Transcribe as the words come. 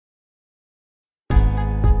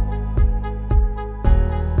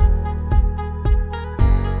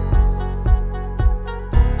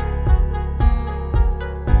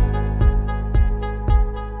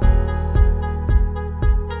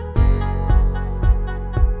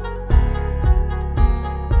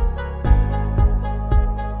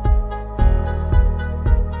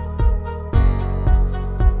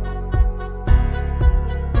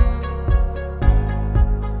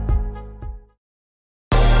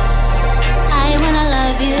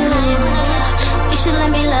should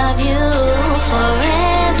let me love you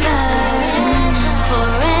forever,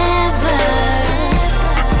 forever.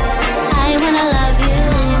 I wanna love you.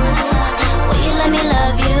 Will you let me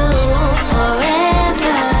love you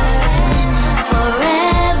forever,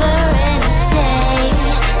 forever and a day,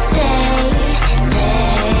 day, day,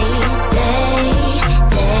 day,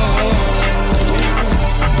 day.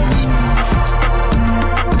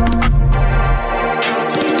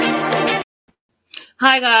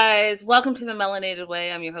 Hi guys, welcome to The Melanated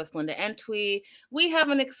Way. I'm your host, Linda Entwee. We have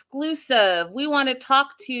an exclusive. We want to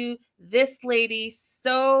talk to this lady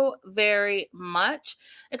so very much.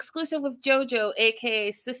 Exclusive with JoJo,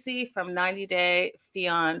 aka Sissy from 90 Day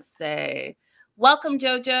Fiance. Welcome,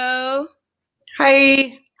 JoJo.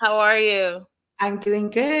 Hi, How are you? I'm doing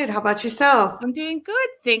good. How about yourself? I'm doing good.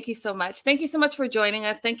 Thank you so much. Thank you so much for joining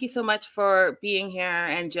us. Thank you so much for being here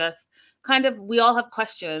and just kind of, we all have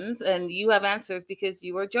questions and you have answers because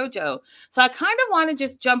you are JoJo. So I kind of want to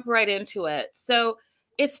just jump right into it. So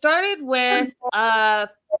it started with a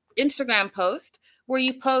Instagram post where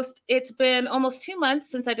you post, it's been almost 2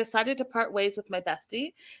 months since I decided to part ways with my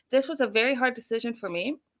bestie. This was a very hard decision for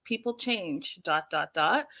me. People change, ...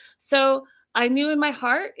 So I knew in my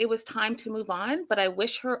heart it was time to move on, but I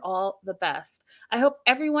wish her all the best. I hope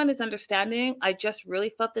everyone is understanding. I just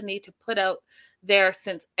really felt the need to put out there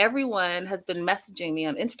since everyone has been messaging me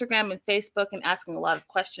on Instagram and Facebook and asking a lot of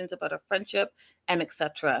questions about our friendship and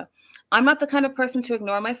etc. I'm not the kind of person to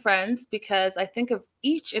ignore my friends because I think of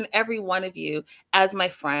each and every one of you as my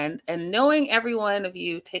friend, and knowing every one of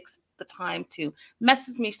you takes the time to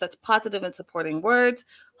message me such positive and supporting words.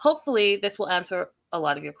 Hopefully this will answer a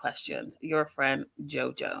lot of your questions. Your friend,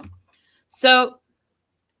 JoJo. So,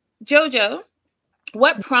 JoJo,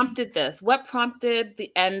 what prompted this? What prompted the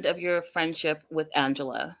end of your friendship with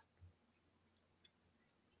Angela?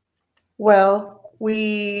 Well,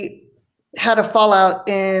 we had a fallout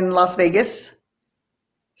in Las Vegas.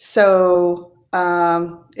 So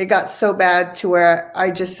it got so bad to where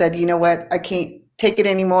I just said, you know what, I can't take it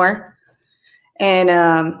anymore. And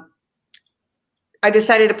I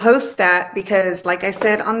decided to post that because, like I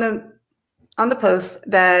said on the post,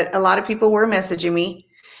 that a lot of people were messaging me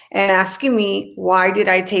and asking me why did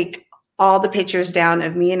I take all the pictures down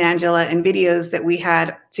of me and Angela and videos that we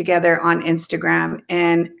had together on Instagram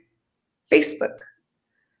and Facebook.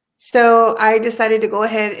 So I decided to go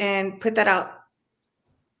ahead and put that out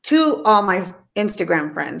to all my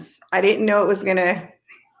Instagram friends. I didn't know it was gonna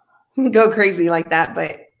go crazy like that,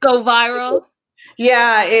 but go viral.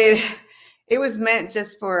 Yeah, it was meant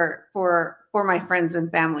just for my friends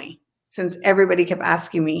and family, since everybody kept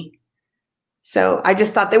asking me. So I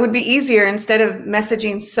just thought that would be easier instead of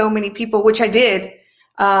messaging so many people, which I did.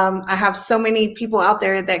 I have so many people out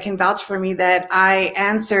there that can vouch for me that I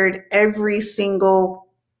answered every single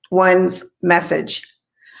one's message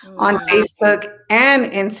on Facebook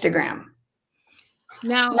and Instagram.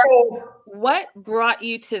 Now, what brought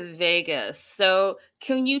you to Vegas? So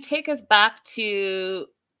can you take us back to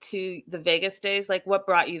the Vegas days? Like, what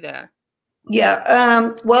brought you there?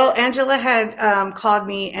 Yeah. Well, Angela had called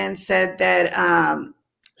me and said that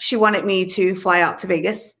she wanted me to fly out to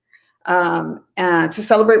Vegas to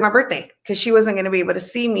celebrate my birthday because she wasn't going to be able to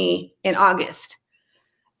see me in August.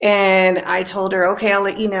 And I told her, okay, I'll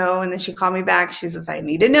let you know. And then she called me back. She says, I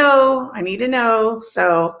need to know. I need to know.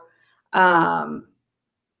 So I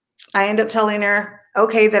ended up telling her,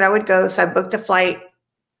 okay, that I would go. So I booked a flight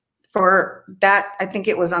for that. I think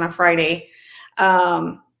it was on a Friday.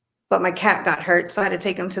 But my cat got hurt, so I had to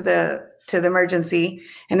take him to the emergency,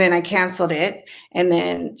 and then I canceled it. And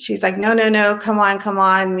then she's like, no, come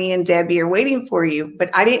on. Me and Debbie are waiting for you. But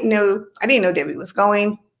I didn't know Debbie was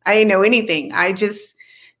going. I didn't know anything. I just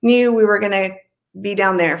knew we were going to be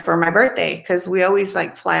down there for my birthday because we always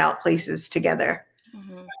like fly out places together.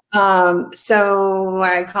 Mm-hmm. So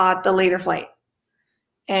I caught the later flight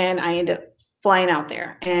and I ended up flying out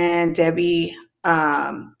there, and Debbie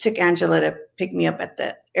took Angela to pick me up at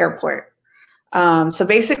the airport. So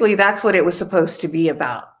basically that's what it was supposed to be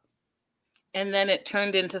about. And then it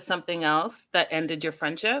turned into something else that ended your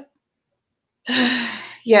friendship?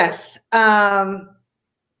 Yes.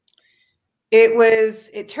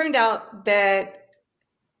 It turned out that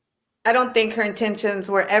I don't think her intentions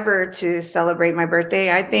were ever to celebrate my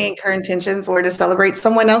birthday. I think her intentions were to celebrate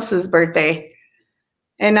someone else's birthday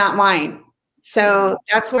and not mine. So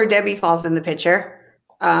that's where Debbie falls in the picture.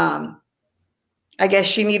 I guess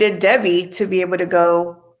she needed Debbie to be able to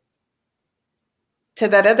go to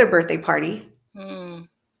that other birthday party.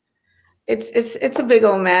 It's a big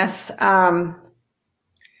old mess.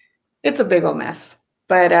 It's a big old mess.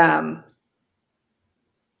 But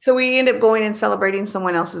so we ended up going and celebrating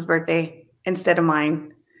someone else's birthday. instead of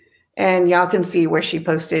mine. And y'all can see where she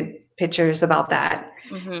posted pictures about that.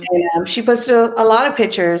 Mhm. And she posted a lot of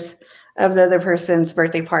pictures of the other person's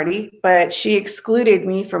birthday party, but she excluded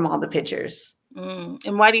me from all the pictures.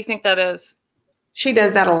 And why do you think that is? She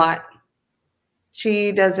does that a lot.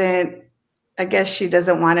 She doesn't, I guess she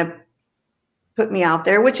doesn't want to put me out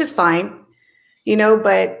there, which is fine,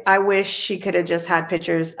 but I wish she could have just had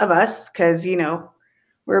pictures of us because,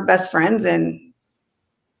 we're best friends. And,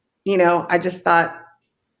 I just thought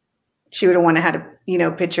she would have wanted to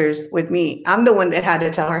have, pictures with me. I'm the one that had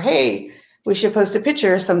to tell her, hey, we should post a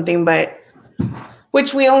picture or something,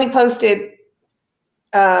 which we only posted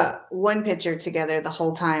one picture together the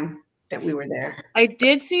whole time that we were there. I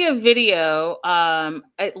did see a video.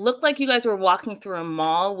 It looked like you guys were walking through a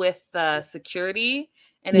mall with security,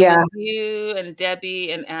 and it was you and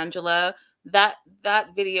Debbie and Angela. That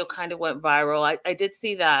video kind of went viral. I did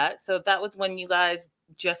see that. So that was when you guys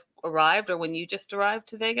just arrived, or when you just arrived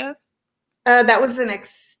to Vegas? That was the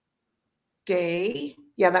next day.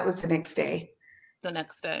 Yeah, that was the next day. The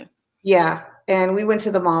next day. Yeah, and we went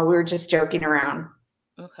to the mall. We were just joking around.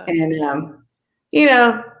 Okay. And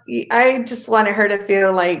I just wanted her to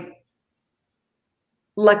feel like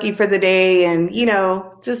lucky for the day and,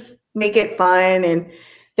 just make it fun. And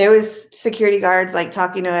there was security guards like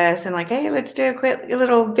talking to us and like, hey, let's do a quick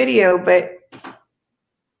little video. But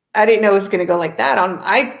I didn't know it was going to go like that.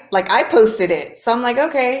 I posted it. So I'm like,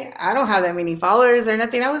 okay, I don't have that many followers or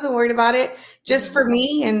nothing. I wasn't worried about it. Just for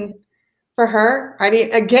me and for her. I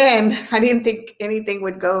didn't think anything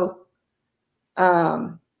would go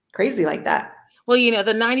crazy like that. Well,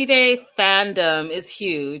 the 90-day fandom is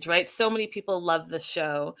huge, right? So many people love the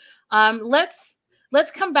show. Let's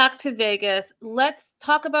come back to Vegas. Let's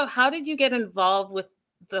talk about, how did you get involved with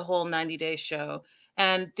the whole 90-day show?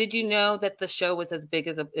 And did you know that the show was as big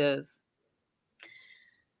as it is?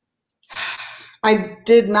 I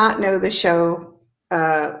did not know the show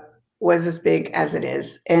was as big as it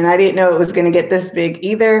is. And I didn't know it was going to get this big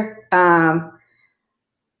either.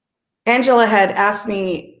 Angela had asked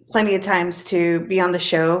me plenty of times to be on the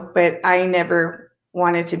show, but I never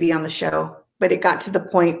wanted to be on the show. But it got to the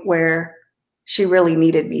point where she really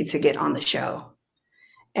needed me to get on the show.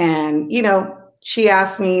 And, she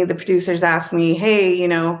asked me, the producers asked me, hey,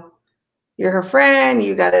 you're her friend.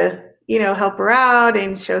 You got to, help her out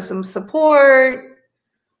and show some support.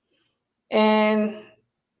 And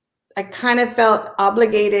I kind of felt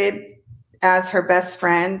obligated as her best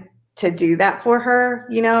friend to do that for her,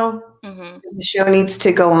 because the show needs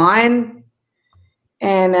to go on.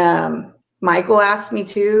 And Michael asked me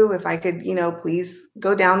too if I could, please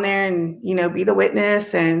go down there and, be the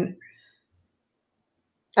witness. And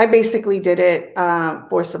I basically did it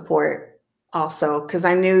for support also, because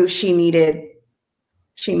I knew she needed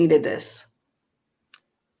this.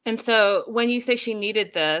 And so when you say she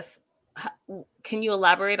needed this, can you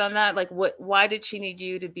elaborate on that? Like, why did she need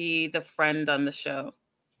you to be the friend on the show?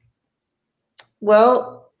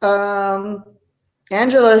 Well,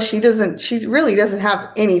 Angela, she really doesn't have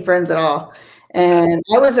any friends at all. And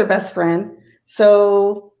I was her best friend.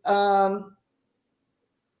 So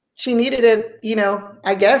she needed it,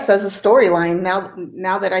 I guess, as a storyline.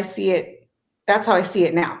 Now that I see it, that's how I see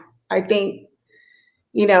it now. I think,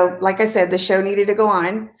 like I said, the show needed to go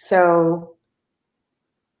on. So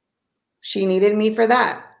she needed me for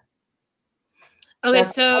that. Okay,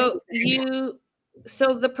 so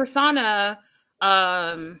the persona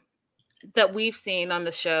that we've seen on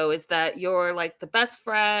the show is that you're like the best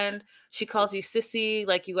friend. She calls you Sissy,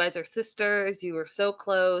 like you guys are sisters. You were so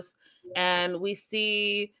close. And we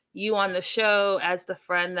see you on the show as the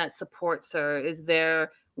friend that supports her, is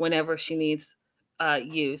there whenever she needs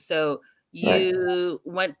you. So you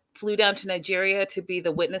flew down to Nigeria to be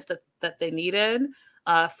the witness that they needed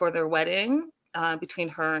for their wedding between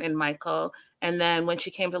her and Michael. And then when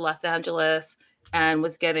she came to Los Angeles and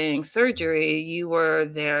was getting surgery, you were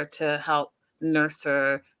there to help nurse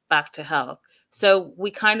her back to health. So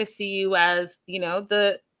we kind of see you as,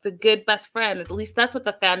 the good best friend. At least that's what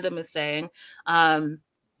the fandom is saying.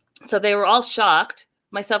 So they were all shocked,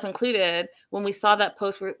 myself included, when we saw that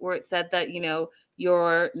post where it said that,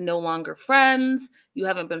 you're no longer friends. You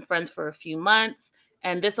haven't been friends for a few months.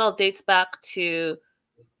 And this all dates back to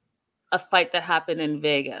a fight that happened in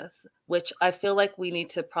Vegas, which I feel like we need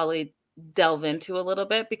to probably delve into a little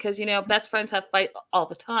bit, because best friends have fight all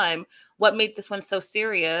the time. What made this one so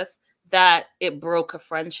serious that it broke a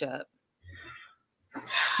friendship?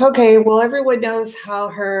 Okay, well, everyone knows how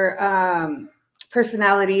her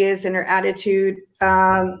personality is and her attitude.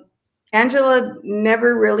 Angela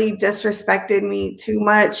never really disrespected me too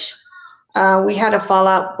much. We had a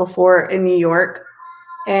fallout before in New York,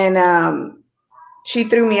 and she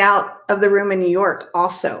threw me out of the room in New York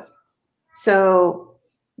also. So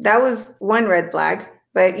that was one red flag.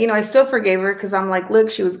 But, you know, I still forgave her because I'm like,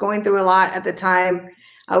 look, she was going through a lot at the time.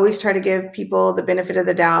 I always try to give people the benefit of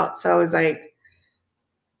the doubt. So I was like,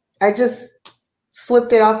 I just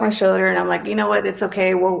slipped it off my shoulder and I'm like, you know what? It's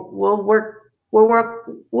okay. We'll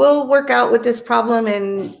work out with this problem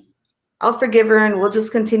and I'll forgive her and we'll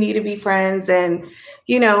just continue to be friends and,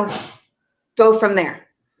 you know, go from there.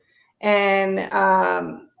 And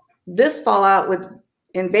this fallout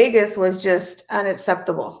in Vegas was just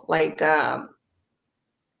unacceptable. Like,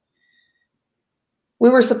 we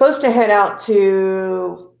were supposed to head out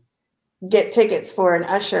to get tickets for an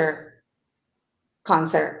Usher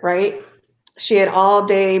concert, right? She had all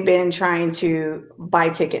day been trying to buy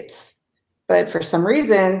tickets, but for some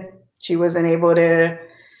reason, she wasn't able to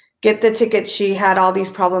get the tickets. She had all these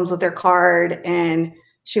problems with her card, and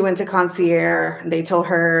she went to concierge. And they told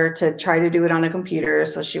her to try to do it on a computer,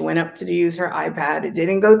 so she went up to use her iPad. It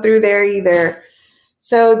didn't go through there either.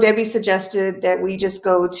 So Debbie suggested that we just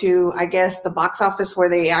go to, I guess, the box office where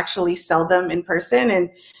they actually sell them in person. And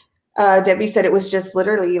Debbie said it was just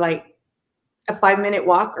literally like a 5-minute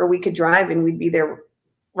walk, or we could drive and we'd be there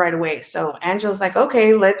right away. So Angela's like,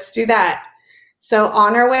 okay, let's do that. So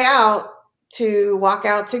on our way out to walk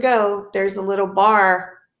out to go, there's a little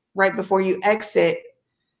bar right before you exit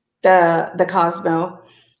the Cosmo.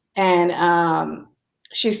 And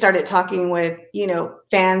she started talking with, you know,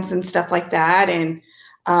 fans and stuff like that. And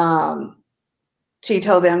she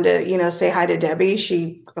told them to, you know, say hi to Debbie.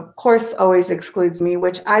 She, of course, always excludes me,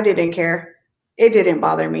 which I didn't care. It didn't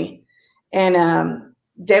bother me. And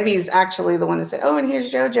Debbie's actually the one that said, oh, and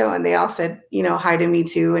here's JoJo. And they all said, you know, hi to me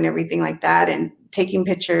too and everything like that, and taking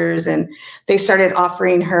pictures. And they started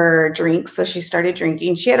offering her drinks. So she started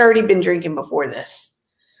drinking. She had already been drinking before this.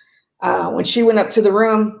 When she went up to the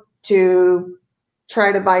room to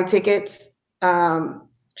try to buy tickets,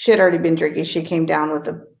 she had already been drinking. She came down with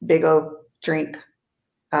a big old drink.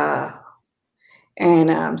 So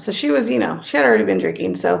she was, you know, she had already been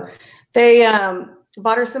drinking. So they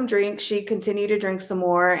bought her some drinks. She continued to drink some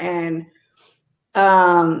more. And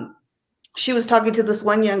she was talking to this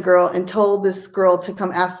one young girl and told this girl to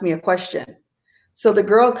come ask me a question. So the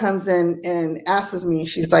girl comes in and asks me,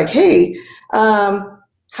 she's like, hey, how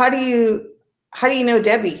do you know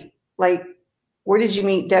Debbie? Like, where did you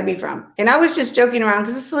meet Debbie from? And I was just joking around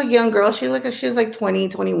because this is a young girl. She was like 20,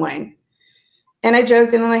 21. And I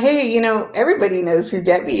joked and I'm like, hey, you know, everybody knows who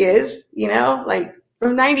Debbie is, you know, like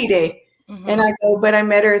from 90 Day. Mm-hmm. And I go, but I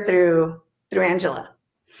met her through Angela.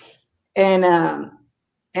 And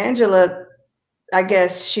Angela, I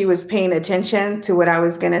guess she was paying attention to what I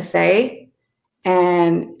was going to say.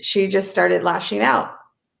 And she just started lashing out.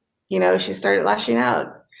 You know, she started lashing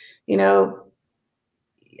out, you know,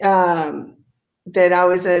 that I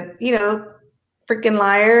was a, you know, freaking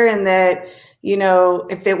liar, and that, you know,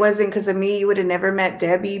 if it wasn't because of me, you would have never met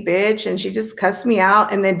Debbie, bitch. And she just cussed me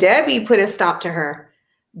out. And then Debbie put a stop to her.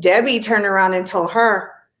 Debbie turned around and told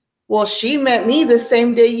her, well, she met me the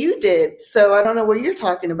same day you did. So I don't know what you're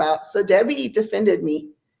talking about. So Debbie defended me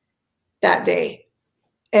that day.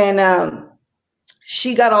 And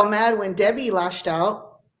she got all mad when Debbie lashed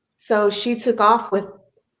out. So she took off with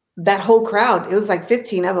that whole crowd. It was like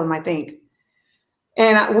 15 of them, I think.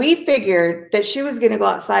 And we figured that she was going to go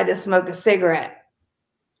outside to smoke a cigarette,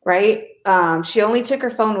 right? She only took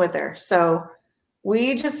her phone with her. So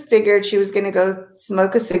we just figured she was going to go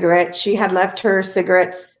smoke a cigarette. She had left her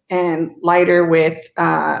cigarettes and lighter with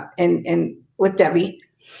with Debbie.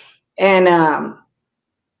 And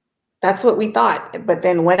that's what we thought. But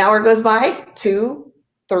then 1 hour goes by, 2,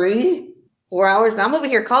 3, 4 hours. I'm over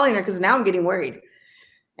here calling her because now I'm getting worried.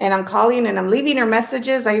 And I'm calling and I'm leaving her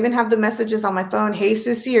messages. I even have the messages on my phone. Hey,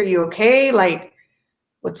 sissy, are you okay? Like,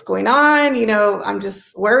 what's going on? You know, I'm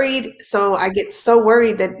just worried. So I get so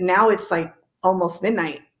worried that now it's like almost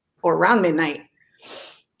midnight or around midnight.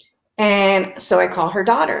 And so I call her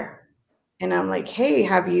daughter and I'm like, hey,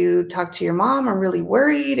 have you talked to your mom? I'm really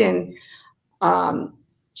worried. And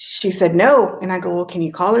she said no. And I go, well, can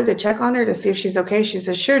you call her to check on her to see if she's okay? She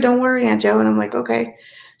says, sure, don't worry, Aunt Jo. And I'm like, okay.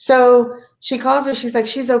 So she calls her. She's like,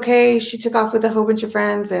 she's okay. She took off with a whole bunch of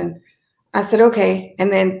friends. And I said, okay.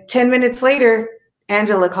 And then 10 minutes later,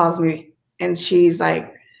 Angela calls me and she's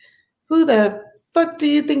like, who the fuck do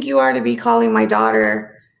you think you are to be calling my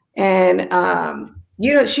daughter? And,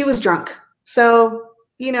 you know, she was drunk. So,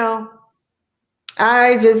 you know,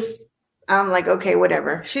 I'm like, okay,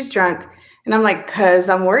 whatever. She's drunk. And I'm like, cause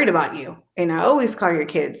I'm worried about you. And I always call your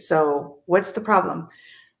kids. So what's the problem?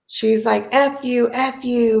 She's like, F you, F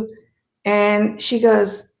you. And she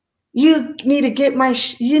goes, you need to get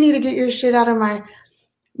you need to get your shit out of my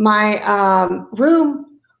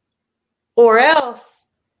room, or else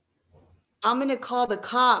I'm gonna call the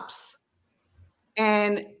cops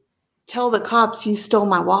and tell the cops you stole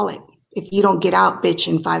my wallet if you don't get out, bitch,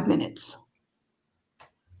 in 5 minutes.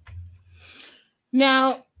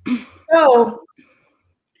 Now, so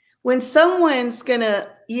when someone's gonna,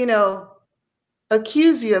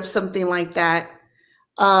 accuse you of something like that,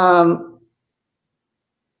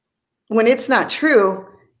 when it's not true,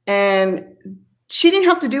 and she didn't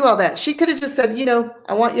have to do all that. She could have just said,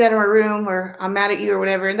 I want you out of my room, or I'm mad at you, or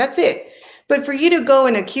whatever, and that's it. But for you to go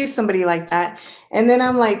and accuse somebody like that, and then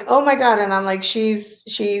I'm like, oh my God, and I'm like,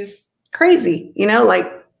 she's crazy,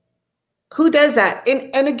 like, who does that?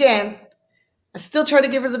 And again, I still try to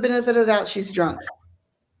give her the benefit of the doubt. She's drunk,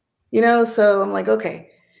 so I'm like, okay.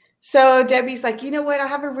 So Debbie's like, you know what? I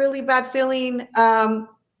have a really bad feeling.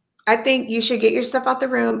 I think you should get your stuff out the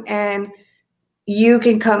room and you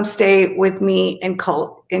can come stay with me and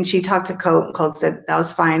Colt. And she talked to Colt, and Colt said that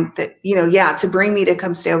was fine, that, to bring me to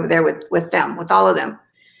come stay over there with them, with all of them.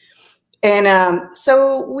 And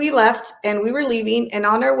so we left and we were leaving, and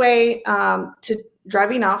on our way to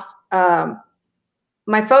driving off,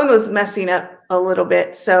 my phone was messing up a little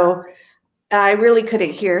bit. So I really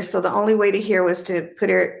couldn't hear. So the only way to hear was to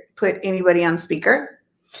put anybody on speaker.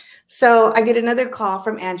 So I get another call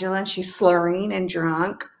from Angela, and she's slurring and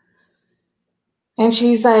drunk. And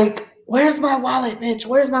she's like, where's my wallet, bitch?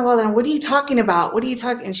 Where's my wallet? And what are you talking about? What are you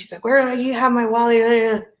talking? And she's like, where are you have my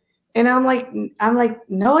wallet? And I'm like,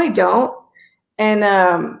 no, I don't.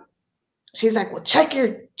 And she's like, well, check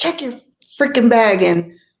your freaking bag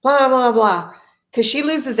and blah, blah, blah. Because she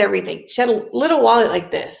loses everything. She had a little wallet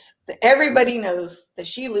like this that everybody knows that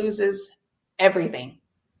she loses everything.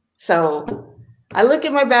 So I look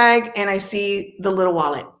at my bag and I see the little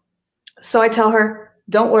wallet. So I tell her,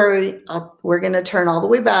 don't worry, we're going to turn all the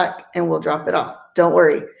way back and we'll drop it off. Don't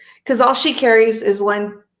worry. Because all she carries is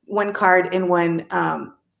one card and one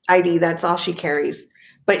ID. That's all she carries.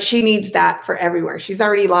 But she needs that for everywhere. She's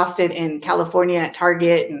already lost it in California at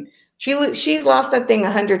Target, and she's lost that thing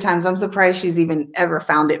 100 times. I'm surprised she's even ever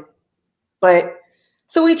found it. But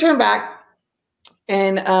so we turn back,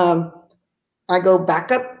 and I go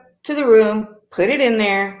back up to the room, put it in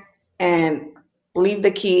there, and leave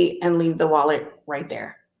the key and leave the wallet right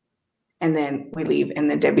there. And then we leave.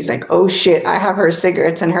 And then Debbie's like, oh shit, I have her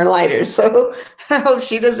cigarettes and her lighters. So I hope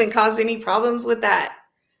she doesn't cause any problems with that.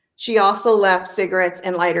 She also left cigarettes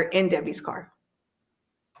and lighter in Debbie's car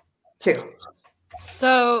too.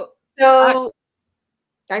 So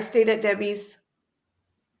I stayed at Debbie's,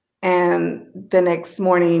 and the next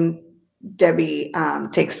morning Debbie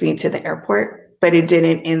takes me to the airport, but it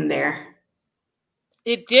didn't end there.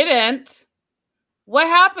 It didn't? What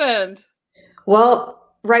happened?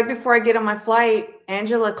 Well, right before I get on my flight,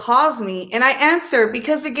 Angela calls me, and I answer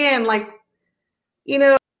because, again,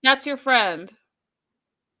 that's your friend.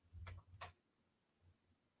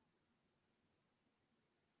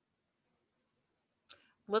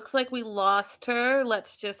 Looks like we lost her.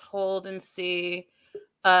 Let's just hold and see.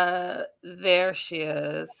 There she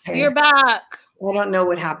is. Okay. You're back. I don't know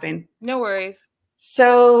what happened. No worries.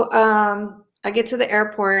 So I get to the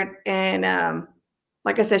airport, and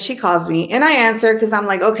like I said, she calls me, and I answer because I'm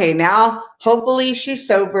like, okay, now hopefully she's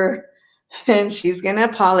sober and she's gonna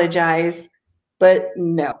apologize. But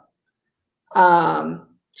no.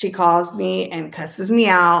 She calls me and cusses me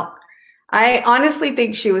out. I honestly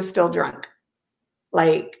think she was still drunk.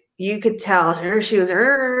 Like, you could tell her, she was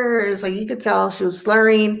like, you could tell she was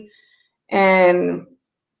slurring. And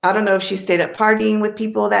I don't know if she stayed up partying with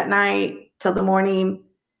people that night till the morning.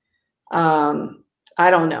 I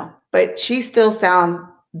don't know, but she still sound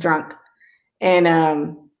drunk.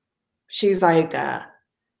 And she's like,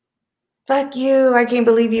 fuck you. I can't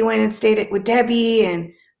believe you went and stayed with Debbie,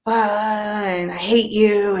 and and I hate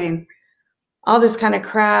you, and all this kind of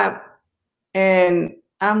crap. And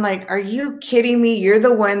I'm like, are you kidding me? You're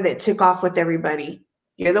the one that took off with everybody.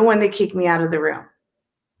 You're the one that kicked me out of the room.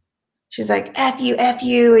 She's like, F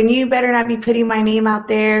you, and you better not be putting my name out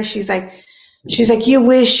there. She's like, you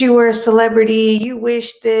wish you were a celebrity. You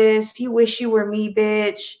wish this. You wish you were me,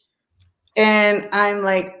 bitch. And I'm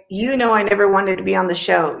like, I never wanted to be on the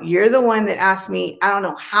show. You're the one that asked me, I don't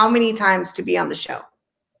know how many times, to be on the show.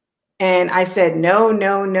 And I said, no,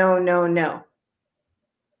 no, no, no, no.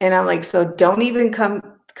 And I'm like, so don't even come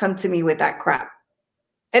to me with that crap.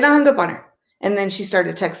 And I hung up on her. And then she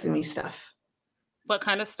started texting me stuff. What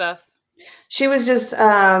kind of stuff? She was just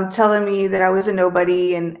telling me that I was a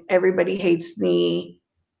nobody and everybody hates me,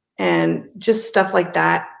 and just stuff like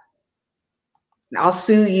that. I'll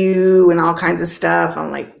sue you and all kinds of stuff.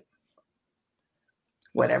 I'm like,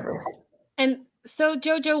 whatever. And so,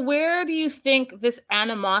 Jojo, where do you think this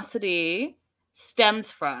animosity stems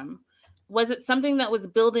from? Was it something that was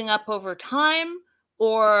building up over time,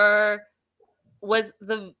 or was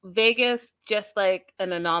the Vegas just like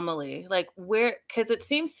an anomaly? Like, where, because it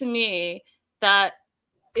seems to me that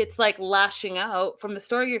it's like lashing out from the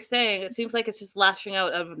story you're saying. It seems like it's just lashing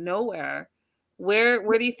out of nowhere. Where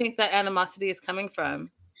do you think that animosity is coming from?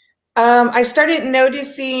 I started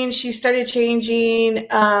noticing she started changing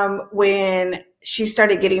when she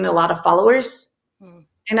started getting a lot of followers.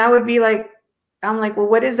 And I would be like, I'm like, well,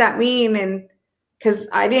 what does that mean? And because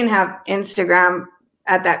I didn't have Instagram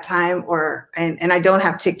at that time, and I don't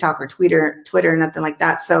have TikTok or Twitter or nothing like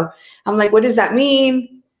that. So I'm like, what does that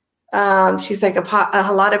mean? She's like,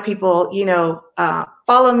 a lot of people,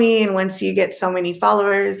 follow me, and once you get so many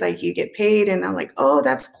followers, like you get paid. And I'm like, oh,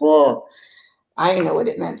 that's cool. I didn't know what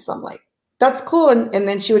it meant. So I'm like, that's cool. And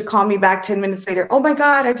then she would call me back 10 minutes later. Oh my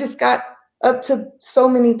God, I just got up to so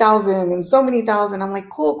many thousand and so many thousand. I'm like,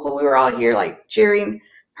 cool. We were all here like cheering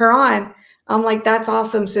her on. I'm like, that's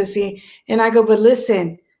awesome, sissy. And I go, but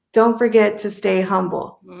listen, don't forget to stay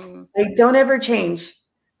humble. Like, don't ever change.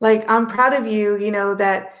 Like, I'm proud of you,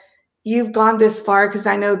 that you've gone this far, because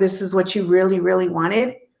I know this is what you really, really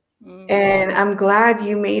wanted. And I'm glad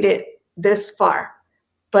you made it this far.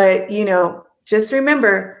 But, just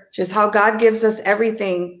remember, just how God gives us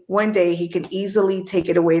everything, one day he can easily take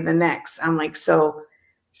it away the next. I'm like, so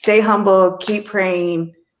stay humble, keep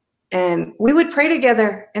praying. And we would pray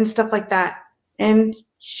together and stuff like that. And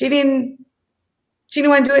she didn't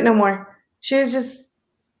want to do it no more. She just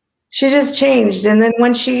changed. And then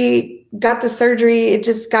when she got the surgery, it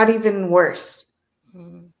just got even worse.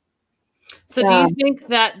 So do you think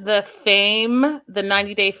that the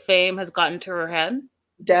 90-day fame has gotten to her head?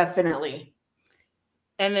 Definitely.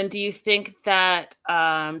 And then do you think that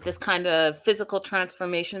this kind of physical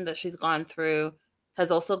transformation that she's gone through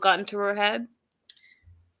has also gotten to her head?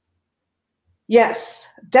 Yes,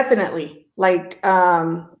 definitely. Like,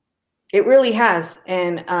 it really has.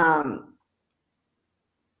 And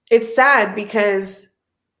it's sad because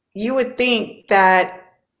you would think that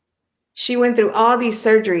she went through all these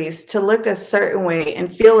surgeries to look a certain way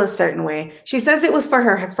and feel a certain way. She says it was for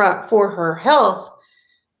her health,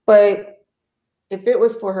 but if it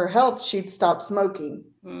was for her health, she'd stop smoking.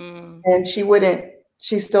 And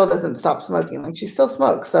she still doesn't stop smoking. Like, she still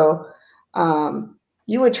smokes. So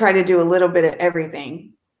you would try to do a little bit of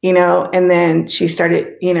everything, and then she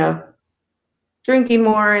started, drinking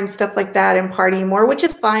more and stuff like that and partying more, which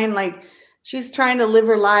is fine. Like, she's trying to live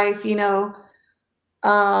her life,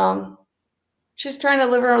 she's trying to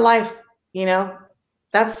live her life,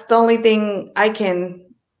 that's the only thing I can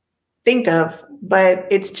think of. But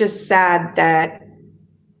it's just sad that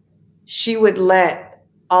she would let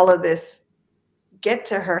all of this get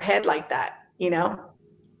to her head like that,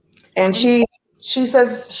 And she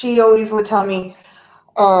says she always would tell me,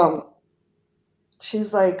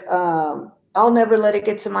 she's like, I'll never let it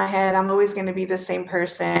get to my head. I'm always going to be the same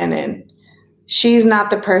person. And she's not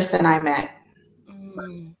the person I met.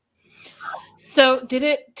 So did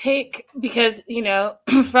it take, because,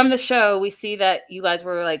 from the show, we see that you guys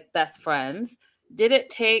were like best friends. Did it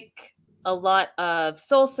take a lot of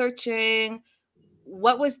soul searching?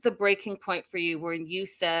 What was the breaking point for you when you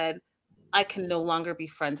said, I can no longer be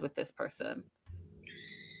friends with this person?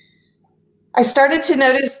 I started to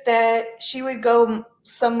notice that she would go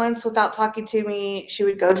some months without talking to me. She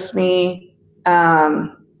would ghost me,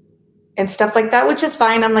 and stuff like that, which is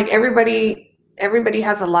fine. I'm like, everybody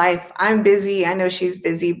has a life. I'm busy. I know she's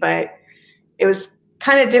busy, but it was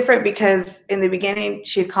kind of different because in the beginning,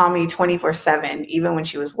 she'd call me 24/7, even when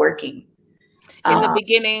she was working. In the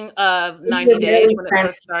beginning of 90 days, when it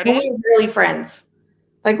first started? We were really friends.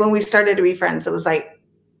 Like, when we started to be friends, it was like,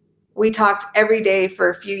 we talked every day for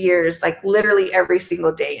a few years, like literally every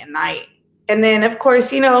single day and night. And then, of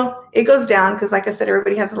course, it goes down because, like I said,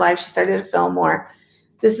 everybody has a life. She started to film more,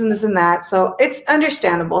 this and this and that. So it's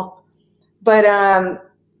understandable. But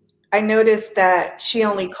I noticed that she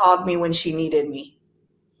only called me when she needed me.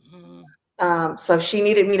 So if she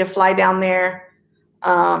needed me to fly down there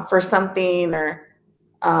for something, or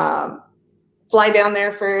fly down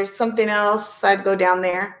there for something else, I'd go down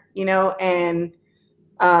there, and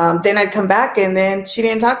then I'd come back, and then she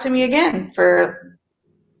didn't talk to me again for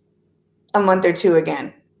a month or two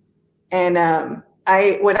again. And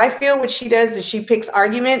what she does is she picks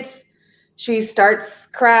arguments. She starts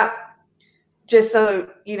crap just so,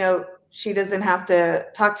 she doesn't have to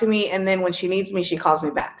talk to me. And then when she needs me, she calls me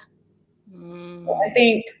back. So I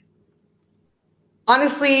think,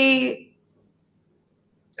 honestly,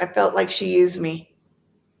 I felt like she used me.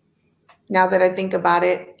 now that I think about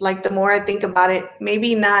it. Like, the more I think about it,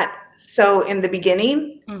 maybe not so in the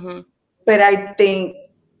beginning, but I think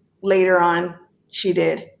later on she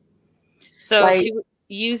did. So Like, she was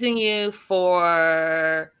using you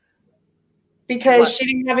for because what? she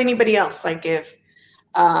didn't have anybody else. Like, if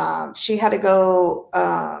she had to go,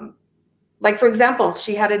 like, for example,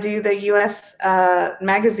 she had to do the US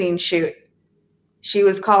magazine shoot. She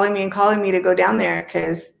was calling me to go down there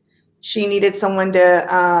because she needed someone to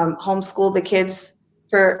homeschool the kids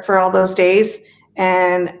for all those days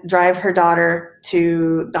and drive her daughter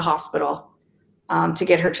to the hospital to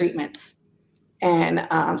get her treatments. And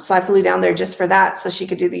so I flew down there just for that, so she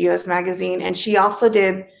could do the US magazine. And she also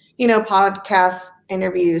did, podcast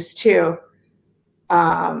interviews too.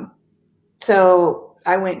 So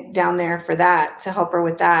I went down there for that to help her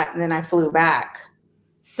with that, and then I flew back.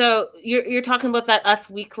 So you're talking about that Us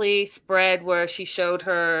Weekly spread where she showed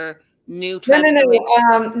her new No. transformation?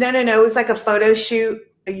 No. It was like a photo shoot,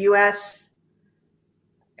 a US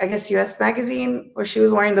magazine, where she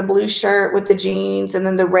was wearing the blue shirt with the jeans and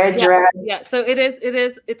then the red dress. Yeah. So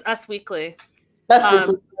it's Us Weekly. That's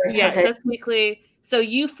Weekly. Yeah, Okay. Us Weekly. So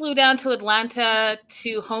you flew down to Atlanta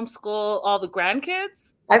to homeschool all the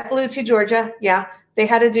grandkids? I flew to Georgia. Yeah. They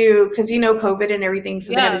had to do, because COVID and everything,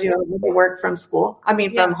 so they had to do a little bit of work from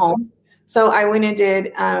from home. So I went and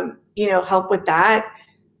did, help with that,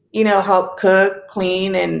 help cook,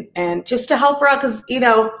 clean, and just to help her out, because,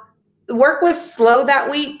 the work was slow that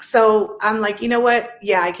week. So I'm like, you know what?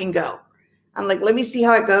 Yeah, I can go. I'm like, let me see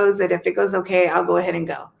how it goes. And if it goes okay, I'll go ahead and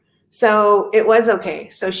go. So it was okay.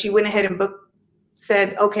 So she went ahead and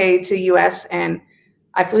said okay to US, and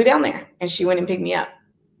I flew down there, and she went and picked me up.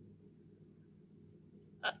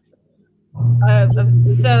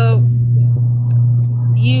 So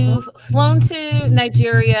you've flown to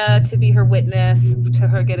Nigeria to be her witness to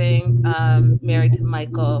her getting married to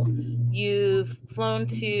Michael. You've flown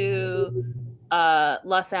to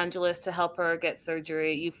Los Angeles to help her get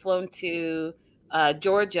surgery. You've flown to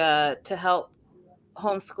Georgia to help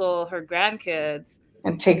homeschool her grandkids.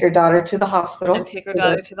 And take her daughter to the hospital.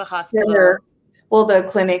 Well, the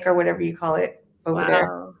clinic or whatever you call it over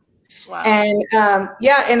there. Wow. And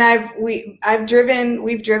and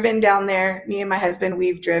we've driven down there. Me and my husband,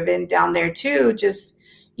 we've driven down there too, just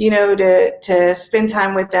to spend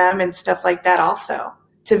time with them and stuff like that, also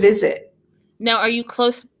to visit. Now, were you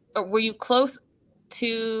close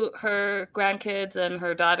to her grandkids and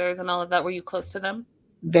her daughters and all of that? Were you close to them?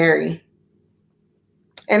 Very.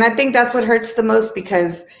 And I think that's what hurts the most,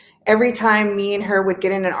 because every time me and her would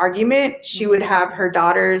get in an argument, she would have her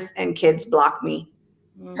daughters and kids block me.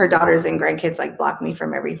 Her daughters and grandkids block me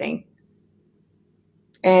from everything.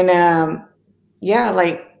 And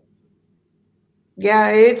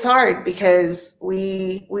it's hard because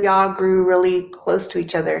we all grew really close to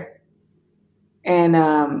each other. And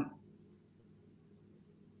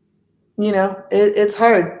it's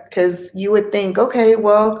hard because you would think, okay,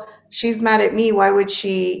 well, she's mad at me. Why would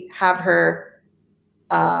she have her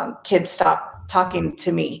kids stop talking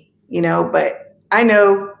to me? But I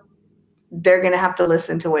know they're going to have to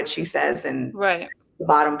listen to what she says, and right. The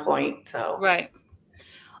bottom point. So right.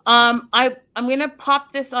 I'm going to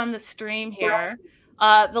pop this on the stream here.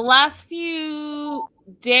 The last few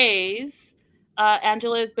days,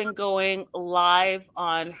 Angela has been going live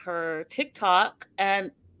on her TikTok and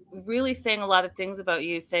really saying a lot of things about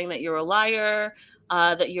you, saying that you're a liar,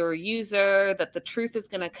 that you're a user, that the truth is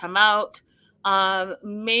going to come out.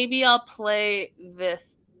 Maybe I'll play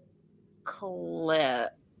this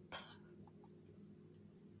clip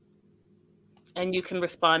and you can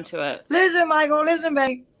respond to it. Listen, Michael, listen,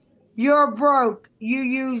 babe. You're broke. You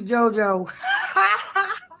use JoJo.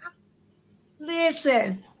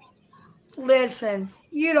 Listen.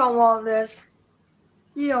 You don't want this.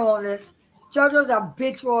 JoJo's a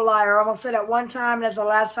habitual liar. I'm going to say that one time, and that's the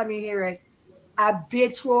last time you hear it.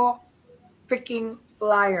 Habitual freaking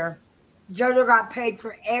liar. JoJo got paid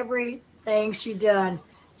for everything she done.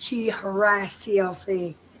 She harassed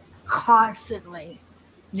TLC constantly.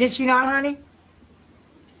 Did she not, honey?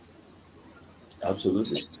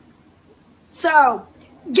 Absolutely. So,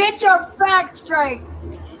 get your facts straight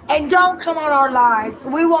and don't come on our lives.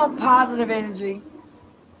 We want positive energy.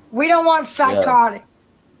 We don't want psychotic.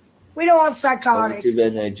 We don't want psychotic. Positive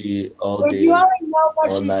energy all day. You already know what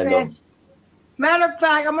she says. Long. Matter of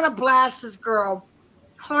fact, I'm going to blast this girl.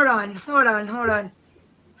 Hold on,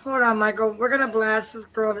 Michael. We're going to blast this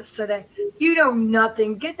girl that said that. You know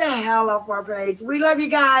nothing. Get the hell off our page. We love you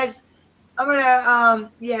guys. I'm going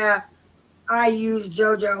to, I used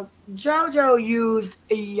JoJo. JoJo used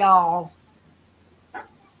y'all.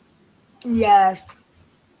 Yes.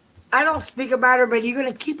 I don't speak about her, but you're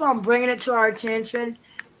gonna keep on bringing it to our attention.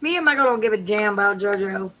 Me and Michael don't give a damn about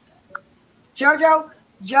JoJo.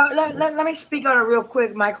 Let me speak on it real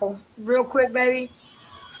quick, Michael. Real quick, baby.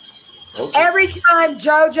 Okay. Every time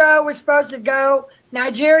JoJo was supposed to go,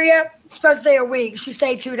 Nigeria, supposed to stay a week. She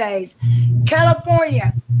stayed 2 days.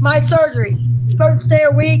 California, my surgery, supposed to stay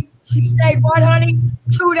a week. She stayed what, honey?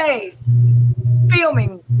 2 days.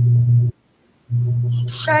 Filming.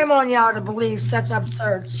 Shame on y'all to believe such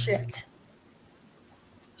absurd shit.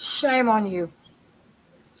 Shame on you.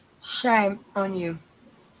 Shame on you.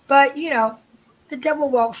 But, you know, the devil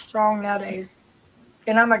walks strong nowadays.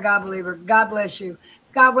 And I'm a God believer. God bless you.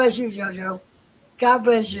 God bless you, JoJo. God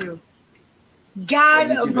bless you. God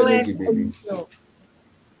bless you.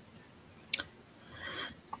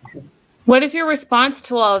 What is your response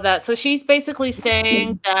to all of that? So she's basically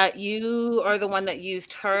saying that you are the one that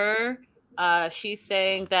used her. She's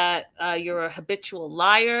saying that you're a habitual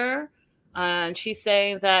liar. And she's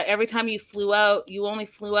saying that every time you flew out, you only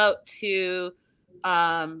flew out to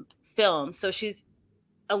film. So she's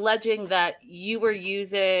alleging that you were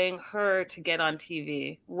using her to get on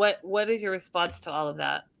TV. What is your response to all of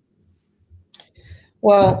that?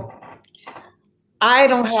 Well, I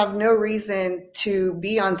don't have no reason to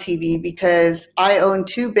be on TV because I own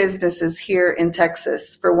 2 businesses here in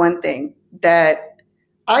Texas, for one thing, that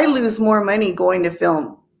I lose more money going to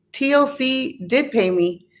film. TLC did pay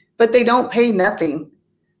me, but they don't pay nothing.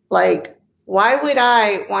 Like, why would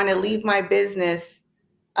I want to leave my business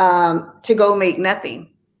to go make nothing?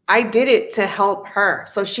 I did it to help her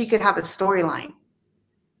so she could have a storyline.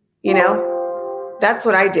 You know, that's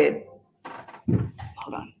what I did.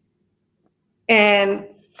 Hold on. And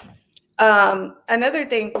another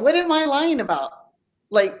thing, what am I lying about?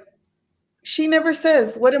 Like, she never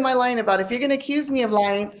says, what am I lying about? If you're going to accuse me of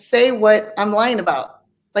lying, say what I'm lying about.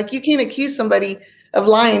 Like, you can't accuse somebody of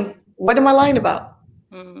lying. What am I lying about?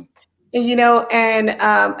 Mm. And, you know, and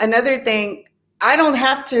another thing, I don't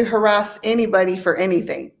have to harass anybody for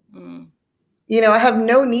anything. Mm. You know, I have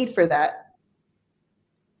no need for that.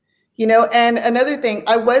 You know, and another thing,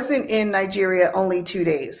 I wasn't in Nigeria only 2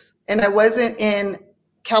 days, and I wasn't in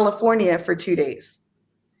California for 2 days.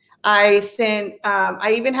 I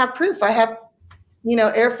even have proof. I have, you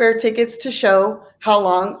know, airfare tickets to show how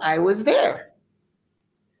long I was there.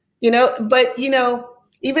 You know, but, you know,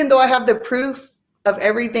 even though I have the proof of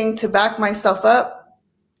everything to back myself up,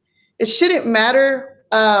 it shouldn't matter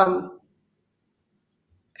how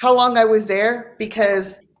long I was there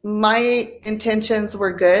because my intentions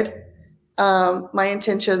were good. My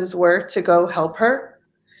intentions were to go help her.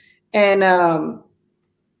 And,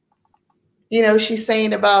 you know, she's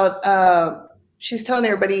saying about, she's telling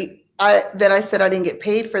everybody that I said I didn't get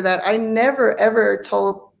paid for that. I never, ever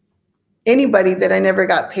told anybody that I never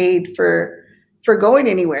got paid for going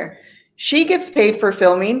anywhere. She gets paid for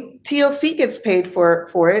filming. TLC gets paid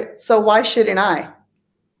for it. So why shouldn't I?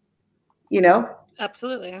 You know?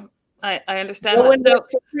 Absolutely. I understand No that. one So,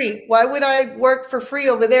 works for free. Why would I work for free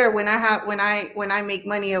over there when I make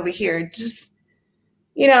money over here? Just,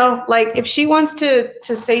 you know, like if she wants to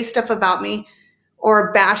say stuff about me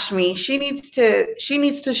or bash me, she needs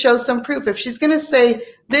to show some proof. If she's gonna say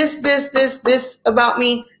this about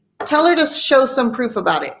me, tell her to show some proof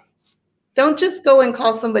about it. Don't just go and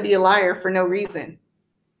call somebody a liar for no reason.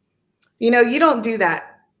 You know, you don't do that.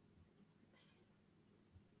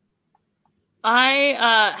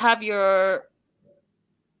 I have your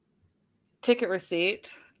ticket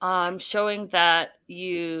receipt showing that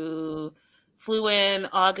you flew in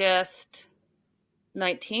August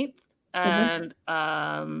 19th and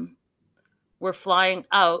we're flying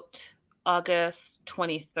out August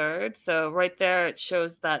 23rd. So right there, it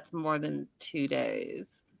shows that's more than 2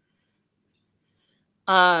 days.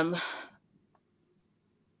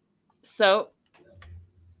 So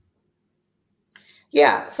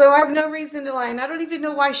yeah, so I have no reason to lie, and I don't even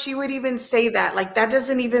know why she would even say that. Like, that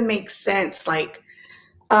doesn't even make sense. Like,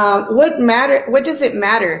 what does it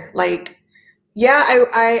matter? Like, yeah,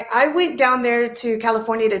 I went down there to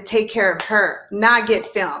California to take care of her, not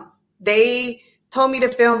get filmed. They told me to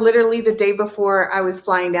film literally the day before I was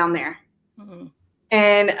flying down there. Mm-hmm.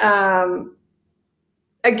 And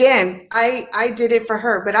again, I did it for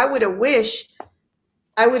her, but I would have wished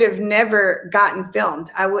I would have never gotten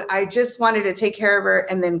filmed. I just wanted to take care of her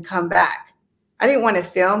and then come back. I didn't want to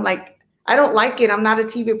film. Like, I don't like it. I'm not a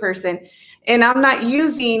TV person. And I'm not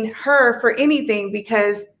using her for anything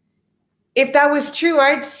because if that was true,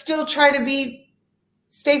 I'd still try to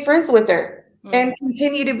stay friends with her and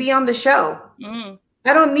continue to be on the show.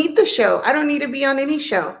 I don't need the show. I don't need to be on any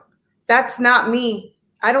show. That's not me.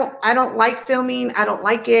 I don't like filming. I don't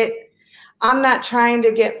like it. I'm not trying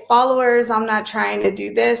to get followers. I'm not trying to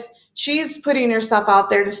do this. She's putting herself out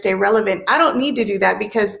there to stay relevant. I don't need to do that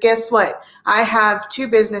because guess what? I have 2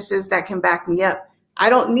 businesses that can back me up. I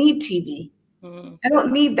don't need TV. I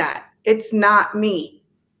don't need that. It's not me.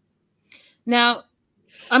 Now,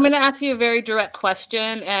 I'm going to ask you a very direct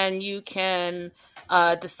question, and you can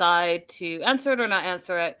decide to answer it or not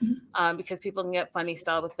answer it, because people can get funny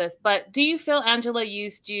style with this. But do you feel Angela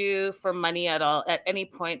used you for money at all at any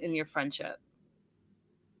point in your friendship?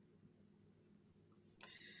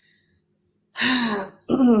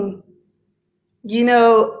 You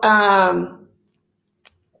know, I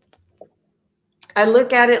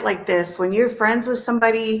look at it like this. When you're friends with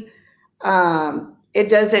somebody, it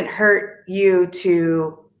doesn't hurt you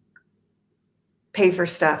to pay for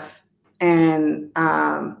stuff. And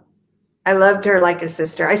I loved her like a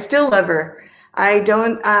sister. I still love her. I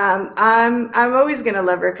don't, I'm always going to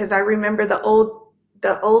love her because I remember the old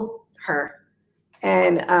her.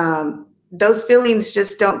 And those feelings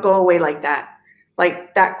just don't go away like that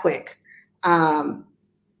quick.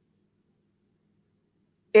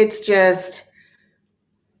 It's just,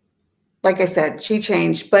 like I said, she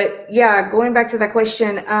changed. But yeah, going back to that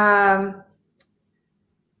question,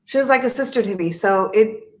 she was like a sister to me. So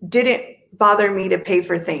it didn't bother me to pay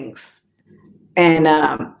for things.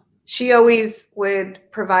 And she always would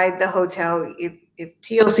provide the hotel if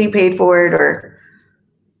TLC paid for it or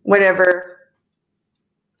whatever.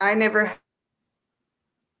 I never.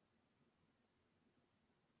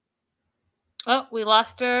 Oh, we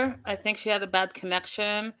lost her. I think she had a bad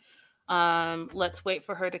connection. Let's wait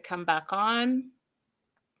for her to come back on.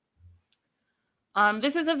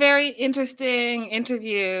 This is a very interesting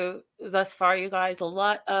interview thus far, you guys. A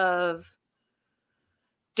lot of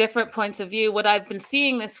different points of view. What I've been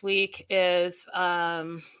seeing this week is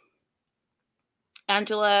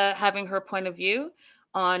Angela having her point of view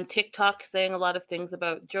on TikTok, saying a lot of things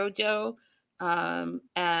about JoJo.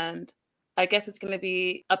 And I guess it's going to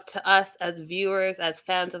be up to us as viewers, as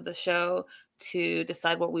fans of the show, to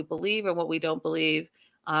decide what we believe or what we don't believe.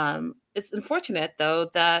 It's unfortunate, though,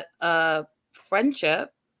 that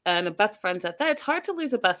friendship and a best friends at that, it's hard to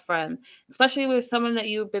lose a best friend, especially with someone that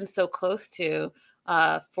you've been so close to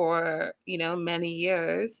for, many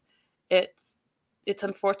years. It's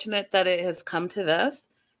unfortunate that it has come to this.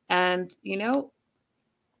 And,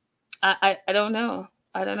 I don't know.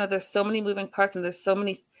 I don't know. There's so many moving parts and there's so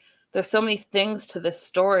many things to this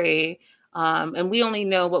story. And we only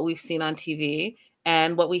know what we've seen on TV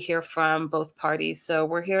and what we hear from both parties. So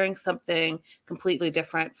we're hearing something completely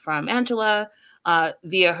different from Angela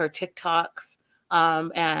via her TikToks.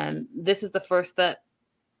 And this is the first that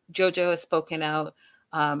JoJo has spoken out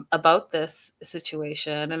about this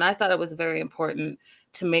situation. And I thought it was very important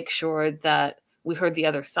to make sure that we heard the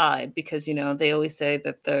other side because, they always say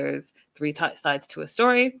that there's 3 sides to a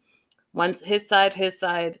story. One's his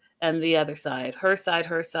side, and the other side, her side,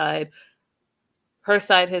 her side,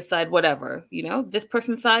 his side, whatever, this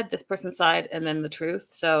person's side, and then the truth.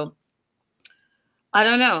 So I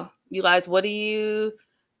don't know, you guys, what are you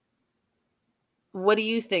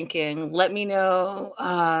thinking? Let me know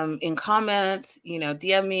in comments,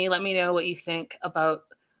 DM me, let me know what you think about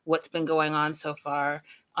what's been going on so far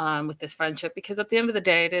with this friendship, because at the end of the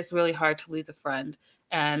day, it is really hard to lose a friend.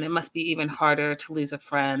 And it must be even harder to lose a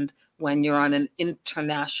friend when you're on an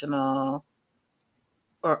international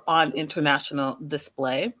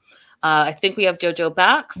display. I think we have JoJo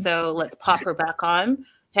back, so let's pop her back on.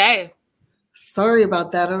 Hey. Sorry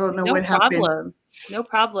about that. I don't know what happened. No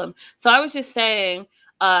problem. So I was just saying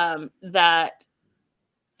that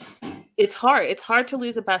it's hard. It's hard to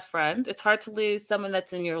lose a best friend. It's hard to lose someone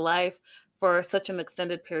that's in your life for such an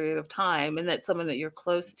extended period of time, and that's someone that you're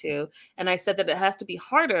close to. And I said that it has to be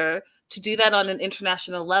harder to do that on an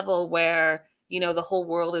international level where, the whole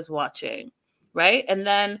world is watching, right? And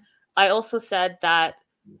then I also said that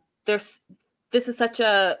this is such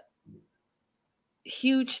a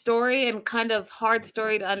huge story and kind of hard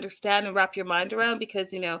story to understand and wrap your mind around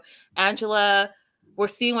because, Angela, we're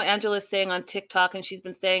seeing what Angela is saying on TikTok, and she's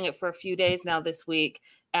been saying it for a few days now this week.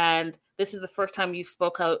 And this is the first time you've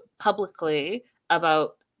spoke out publicly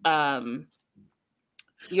about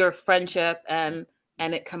your friendship and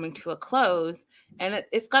it coming to a close. And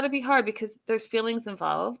it's got to be hard because there's feelings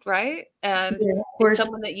involved, right? And it's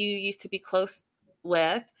someone that you used to be close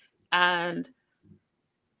with. And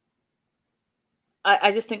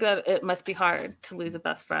I just think that it must be hard to lose a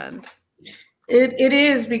best friend. It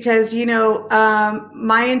is because,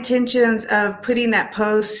 my intentions of putting that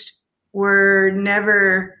post were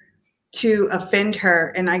never to offend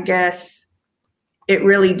her. And I guess it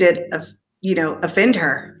really did, offend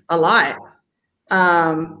her a lot.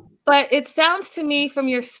 But it sounds to me from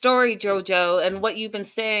your story, Jojo, and what you've been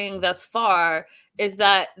saying thus far, is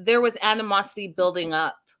that there was animosity building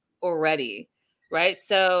up already, right?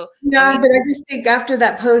 So Yeah, but I just think after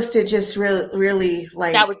that post, it just really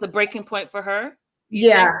like that was the breaking point for her.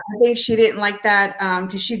 Yeah, I think she didn't like that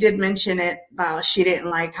because she did mention it. She didn't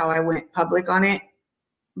like how I went public on it.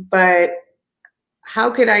 But how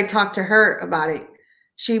could I talk to her about it?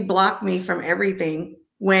 She blocked me from everything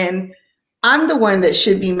when I'm the one that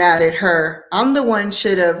should be mad at her. I'm the one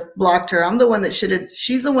should have blocked her. I'm the one that should have.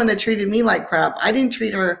 She's the one that treated me like crap. I didn't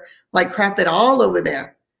treat her like crap at all over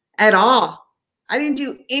there, at all. I didn't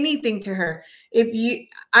do anything to her.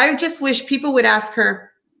 I just wish people would ask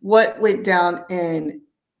her what went down in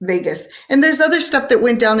Vegas. And there's other stuff that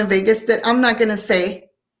went down in Vegas that I'm not going to say.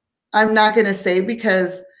 I'm not going to say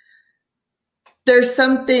because there's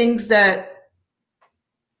some things that,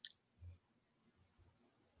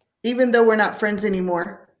 even though we're not friends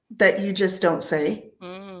anymore, that you just don't say,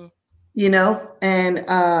 you know? And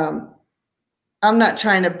I'm not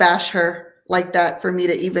trying to bash her like that for me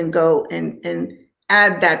to even go and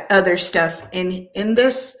add that other stuff in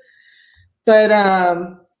this. But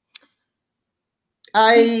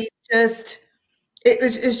it's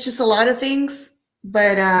just a lot of things.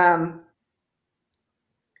 But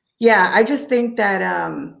yeah, I just think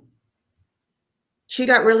that she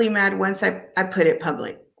got really mad once I put it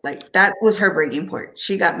public. Like that was her breaking point.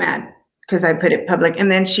 She got mad because I put it public,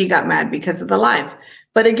 and then she got mad because of the live.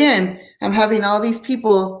 But again, I'm having all these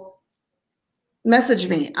people message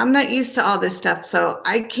me. I'm not used to all this stuff, so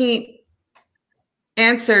I can't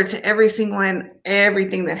answer to every single one,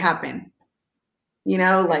 everything that happened. You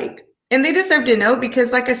know, like, and they deserve to know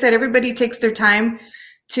because, like I said, everybody takes their time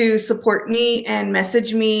to support me and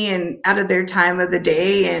message me and out of their time of the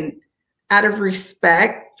day and out of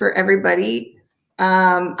respect for everybody.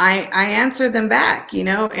 I answer them back, you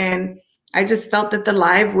know, and I just felt that the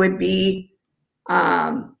live would be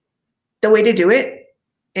the way to do it.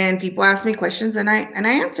 And people asked me questions and I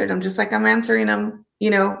answered them just like I'm answering them,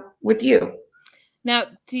 you know, with you. Now,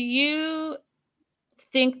 do you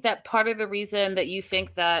think that part of the reason that you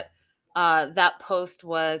think that that post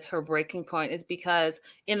was her breaking point is because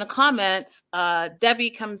in the comments,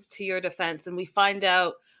 Debbie comes to your defense, and we find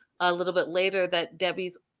out a little bit later that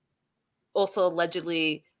Debbie's also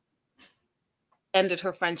allegedly ended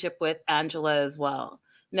her friendship with Angela as well.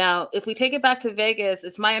 Now, if we take it back to Vegas,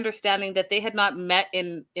 it's my understanding that they had not met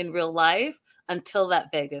in real life until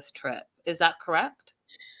that Vegas trip. Is that correct?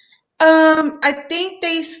 I think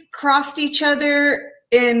they crossed each other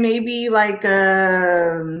in maybe like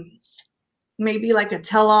a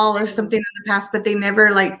tell-all or something in the past, but they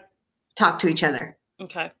never like talked to each other.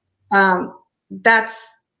 Okay. That's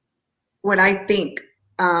what I think.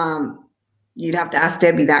 You'd have to ask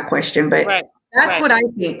Debbie that question, but that's what I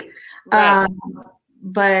think. Right.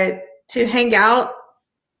 But to hang out,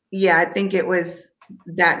 yeah, I think it was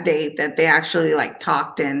that day that they actually like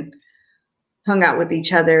talked and hung out with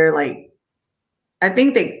each other. Like, I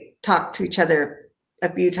think they talked to each other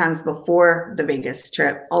a few times before the Vegas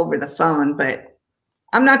trip over the phone, but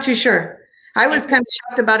I'm not too sure. I was kind of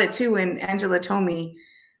shocked about it too when Angela told me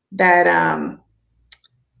that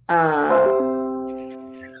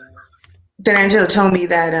Angela told me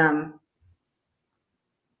that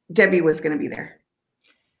Debbie was going to be there.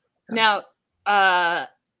 So. Now,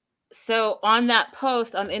 so on that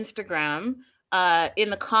post on Instagram, in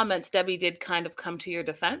the comments, Debbie did kind of come to your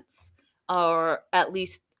defense, or at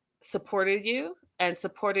least supported you and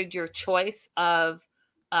supported your choice of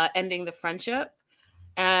ending the friendship.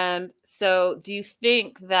 And so do you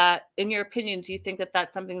think that, in your opinion, do you think that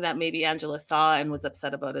that's something that maybe Angela saw and was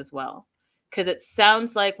upset about as well? Because it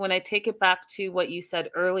sounds like, when I take it back to what you said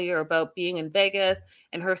earlier about being in Vegas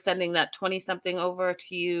and her sending that 20-something over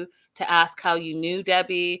to you to ask how you knew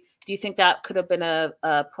Debbie, do you think that could have been a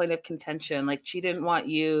point of contention? Like, she didn't want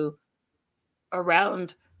you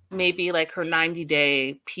around maybe like her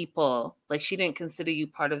 90-day people. Like, she didn't consider you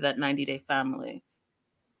part of that 90-day family.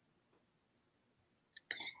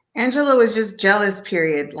 Angela was just jealous,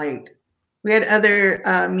 period. Like, we had other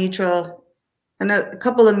a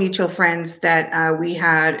couple of mutual friends that we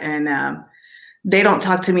had, and they don't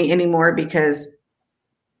talk to me anymore because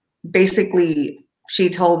basically she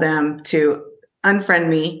told them to unfriend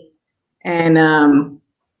me and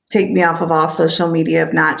take me off of all social media.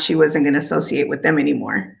 If not, she wasn't going to associate with them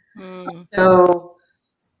anymore. So,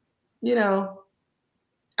 you know,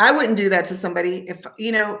 I wouldn't do that to somebody. If,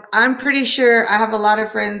 you know, I'm pretty sure I have a lot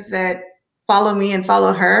of friends that follow me and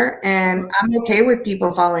follow her, and I'm okay with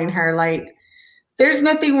people following her. Like, there's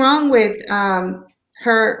nothing wrong with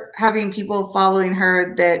her having people following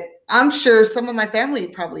her that I'm sure some of my family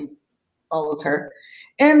probably follows her.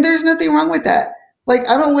 And there's nothing wrong with that. Like,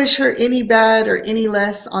 I don't wish her any bad or any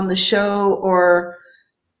less on the show or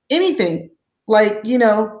anything. Like, you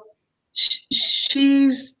know,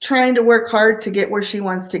 she's trying to work hard to get where she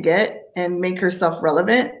wants to get and make herself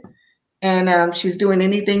relevant. And she's doing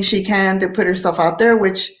anything she can to put herself out there,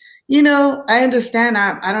 which, you know, I understand.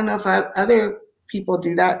 I don't know if other people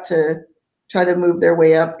do that to try to move their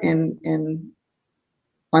way up in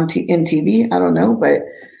TV. I don't know, but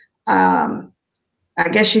I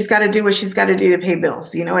guess she's got to do what she's got to do to pay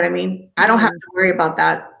bills. You know what I mean? I don't have to worry about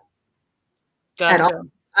that at all.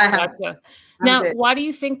 Gotcha. Now, why do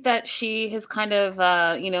you think that she has kind of,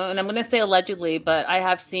 and I'm going to say allegedly, but I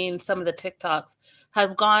have seen some of the TikToks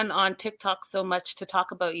have gone on TikTok so much to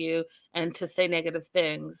talk about you and to say negative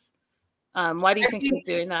things. Why do you think she's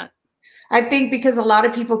doing that? I think because a lot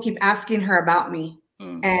of people keep asking her about me.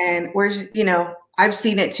 And where's, you know, I've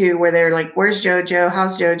seen it too, where they're like, where's JoJo?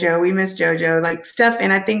 How's JoJo? We miss JoJo, like stuff.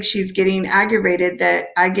 And I think she's getting aggravated that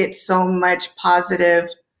I get so much positive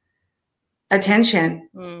attention.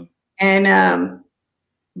 And,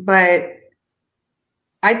 but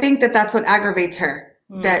I think that that's what aggravates her,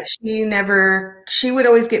 that she would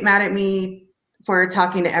always get mad at me for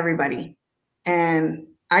talking to everybody. And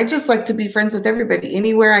I just like to be friends with everybody.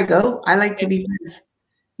 Anywhere I go, I like to be friends,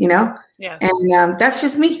 you know? Yeah. And that's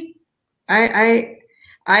just me. I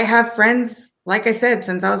have friends, like I said,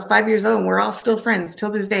 since I was 5 years old, and we're all still friends till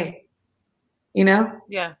this day, you know?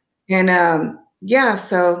 Yeah. And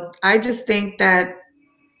so I just think that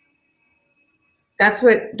that's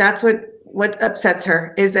what upsets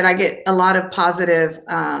her, is that I get a lot of positive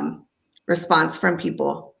response from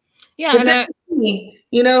people. Yeah. But that's me.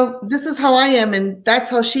 You know, this is how I am, and that's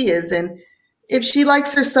how she is. And if she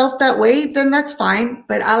likes herself that way, then that's fine.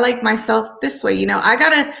 But I like myself this way. You know, I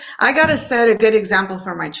gotta set a good example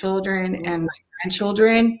for my children and my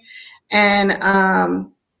grandchildren,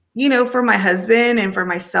 and you know, for my husband and for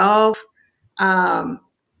myself. I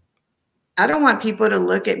don't want people to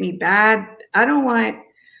look at me bad. I don't want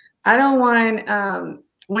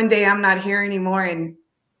one day I'm not here anymore and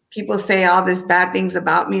people say all these bad things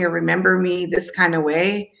about me or remember me this kind of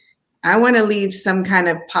way. I want to leave some kind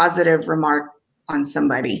of positive remark on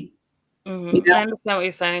somebody. Mm-hmm. You know? I understand what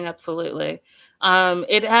you're saying. Absolutely.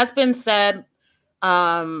 It has been said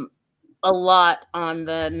a lot on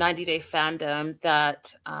the 90 Day fandom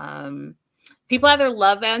that people either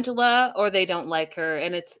love Angela or they don't like her.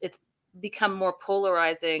 And it's become more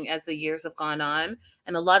polarizing as the years have gone on.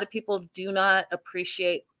 And a lot of people do not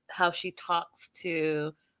appreciate how she talks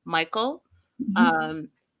to Michael. And,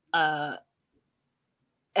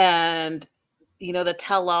 you know, the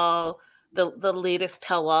tell-all, the latest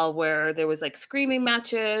tell-all where there was like screaming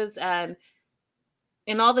matches, and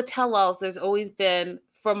in all the tell-alls, there's always been,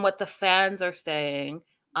 from what the fans are saying,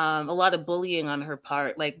 a lot of bullying on her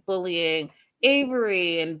part, like bullying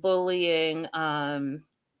Avery and bullying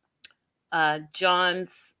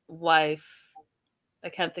John's wife. I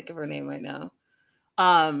can't think of her name right now.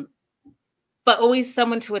 But always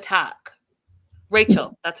someone to attack.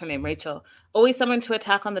 Rachel, that's her name, Rachel. Always someone to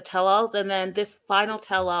attack on the tell-alls. And then this final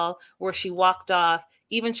tell-all where she walked off,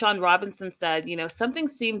 even Sean Robinson said, you know, something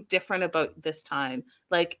seemed different about this time.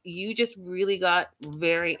 Like, you just really got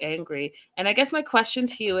very angry. And I guess my question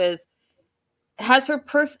to you is, has her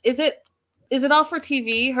is it all for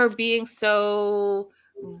TV, her being so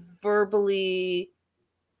verbally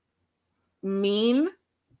mean?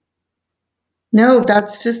 No,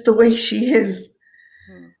 that's just the way she is.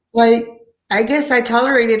 Like, I guess I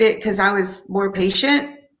tolerated it because I was more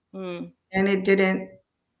patient, and it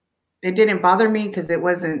didn't bother me because it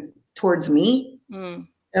wasn't towards me.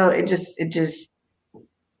 So it just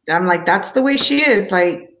I'm like, that's the way she is.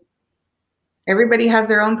 Like, everybody has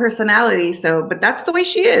their own personality, but that's the way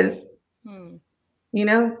she is. You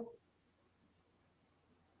know?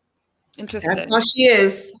 Interesting. That's how she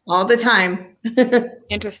is all the time.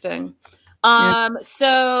 Interesting.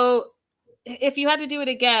 So if you had to do it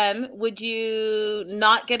again, would you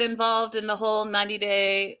not get involved in the whole 90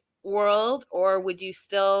 Day world, or would you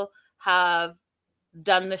still have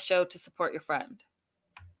done the show to support your friend?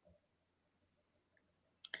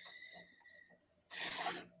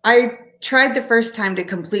 I tried the first time to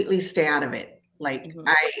completely stay out of it. Like,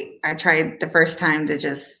 I tried the first time to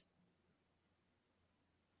just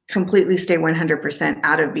completely stay 100%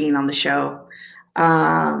 out of being on the show.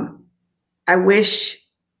 I wish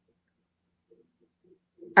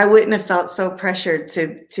I wouldn't have felt so pressured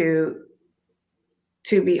to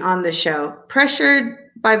be on the show. Pressured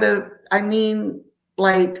by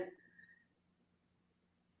like,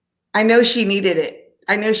 I know she needed it.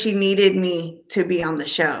 I know she needed me to be on the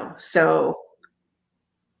show. So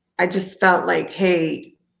I just felt like,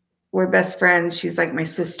 hey, we're best friends. She's like my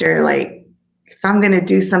sister. Like, if I'm going to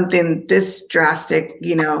do something this drastic,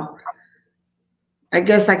 you know, I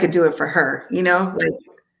guess I could do it for her, you know, like,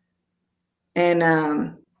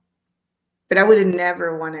 and, but I would have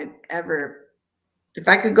never wanted ever, if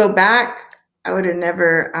I could go back, I would have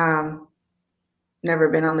never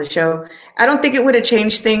been on the show. I don't think it would have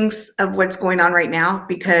changed things of what's going on right now,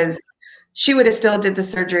 because she would have still did the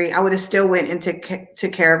surgery. I would have still went into to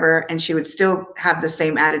care of her, and she would still have the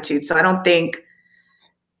same attitude. So I don't think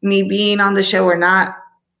me being on the show or not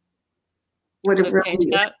would have really,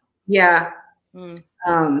 changed that. yeah. Mm.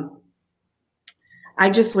 I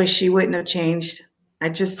just wish she wouldn't have changed. I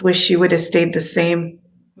just wish she would have stayed the same.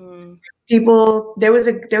 Mm. People, there was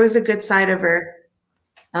a good side of her.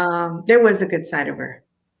 There was a good side of her.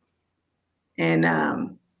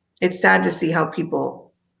 And it's sad to see how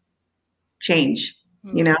people change,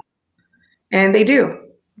 you know, and they do.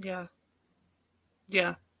 Yeah.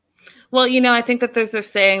 Yeah. Well, you know, I think that there's a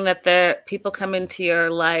saying that the people come into your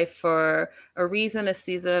life for a reason, a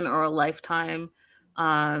season, or a lifetime.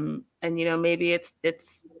 And, you know, maybe it's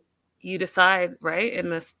you decide, right, in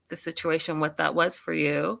the situation what that was for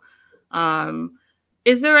you.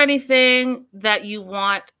 Is there anything that you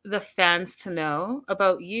want the fans to know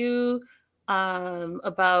about you,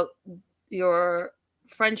 about your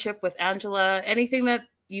friendship with Angela? Anything that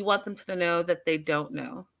you want them to know that they don't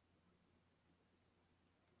know?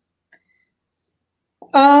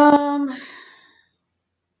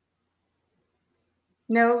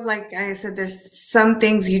 No, like I said, there's some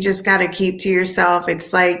things you just got to keep to yourself.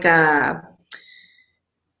 It's like,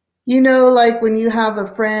 you know, like when you have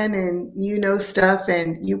a friend and you know stuff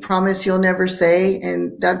and you promise you'll never say,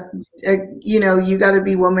 and that, you know, you got to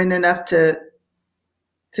be woman enough to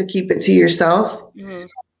keep it to yourself,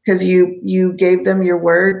 because you gave them your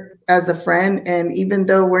word as a friend. And even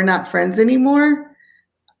though we're not friends anymore,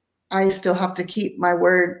 I still have to keep my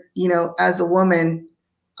word, you know, as a woman.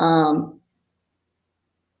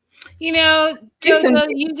 You know, JoJo,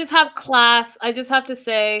 you just have class. I just have to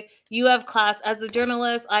say, you have class. As a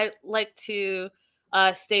journalist, I like to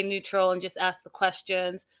stay neutral and just ask the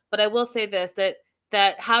questions. But I will say this,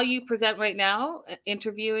 that how you present right now,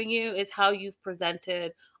 interviewing you, is how you've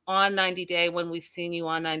presented on 90 Day when we've seen you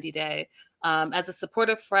on 90 Day. As a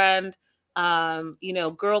supportive friend, you know,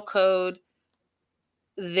 girl code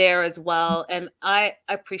there as well. And I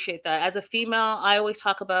appreciate that. As a female, I always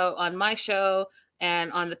talk about on my show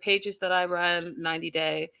and on the pages that I run, 90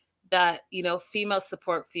 Day, that, you know, females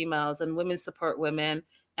support females and women support women.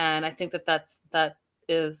 And I think that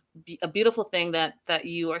is a beautiful thing that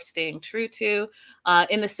you are staying true to.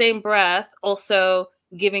 In the same breath, also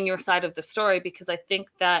giving your side of the story, because I think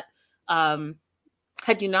that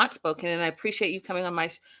had you not spoken, and I appreciate you coming on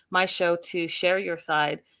my show to share your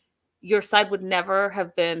side would never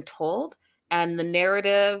have been told. And the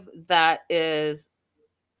narrative that is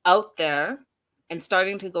out there and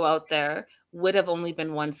starting to go out there would have only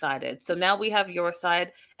been one-sided. So now we have your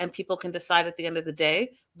side, and people can decide at the end of the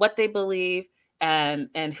day what they believe and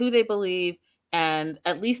who they believe. And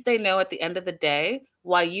at least they know at the end of the day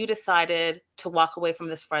why you decided to walk away from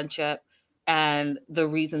this friendship and the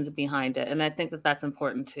reasons behind it. And I think that that's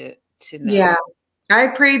important to know. Yeah. I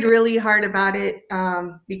prayed really hard about it,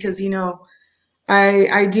 because, you know,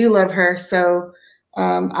 I do love her. So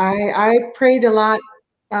I prayed a lot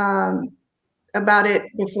about it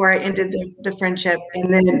before I ended the friendship.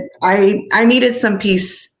 And then I needed some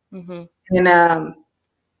peace. And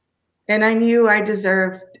I knew I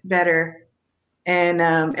deserved better. And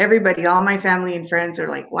everybody, all my family and friends are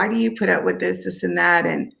like, why do you put up with this and that?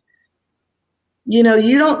 And, you know,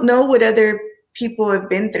 you don't know what other people have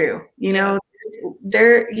been through, you know.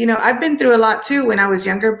 You know, I've been through a lot too when I was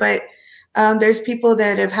younger, but there's people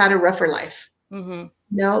that have had a rougher life, you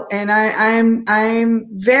know, and I'm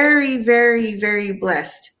very, very, very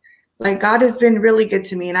blessed. Like, God has been really good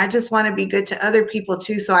to me, and I just want to be good to other people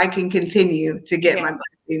too, so I can continue to get my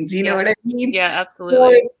blessings. You know what I mean? Yeah, absolutely. So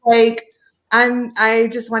it's like, I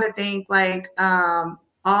just want to thank, like,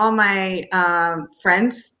 all my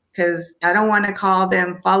friends, because I don't want to call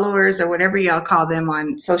them followers or whatever y'all call them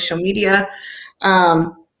on social media.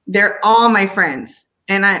 They're all my friends.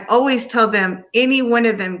 And I always tell them, any one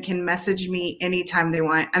of them can message me anytime they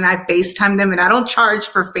want. And I FaceTime them, and I don't charge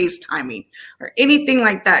for FaceTiming or anything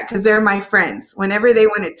like that, because they're my friends. Whenever they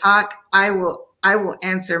want to talk, I will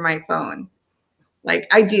answer my phone. Like,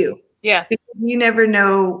 I do. Yeah. Because you never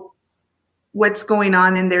know what's going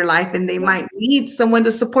on in their life, and they might need someone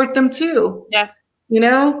to support them too. Yeah. You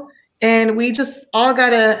know, and we just all got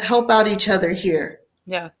to help out each other here.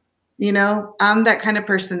 Yeah. You know, I'm that kind of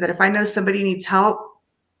person that if I know somebody needs help,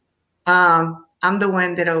 I'm the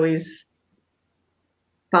one that always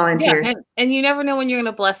volunteers. Yeah, and you never know when you're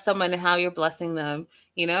going to bless someone and how you're blessing them.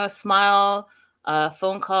 You know, a smile, a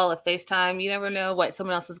phone call, a FaceTime. You never know what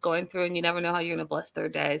someone else is going through, and you never know how you're going to bless their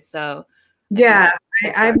day. So, Yeah,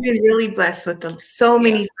 I've been really blessed with so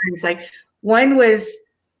many friends. Like one was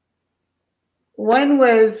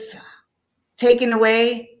taken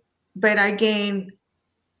away, but I gained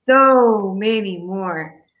so many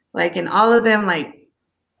more. Like, and all of them like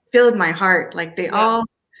filled my heart. Like they all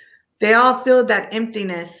filled that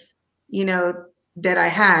emptiness, you know, that I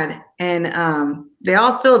had, and they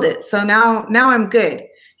all filled it. So now I'm good,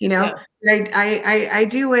 you know. But I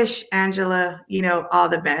do wish Angela, you know, all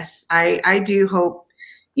the best. I do hope,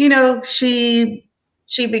 you know, she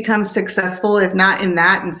becomes successful, if not in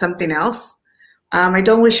that, in something else. I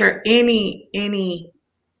don't wish her any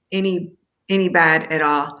bad at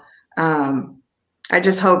all. I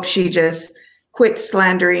just hope she just quits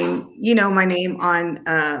slandering, you know, my name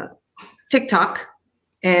on TikTok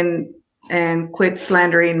and quit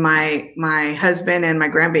slandering my husband and my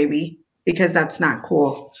grandbaby, because that's not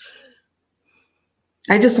cool.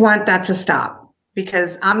 I just want that to stop,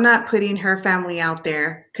 because I'm not putting her family out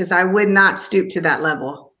there, because I would not stoop to that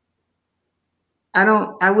level.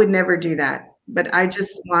 I would never do that, but I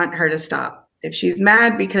just want her to stop. If she's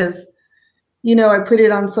mad because, you know, I put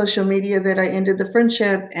it on social media that I ended the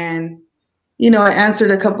friendship and, you know, I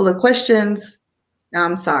answered a couple of questions,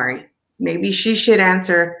 I'm sorry. Maybe she should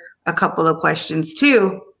answer a couple of questions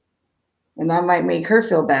too, and that might make her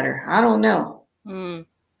feel better. I don't know.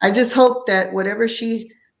 I just hope that whatever she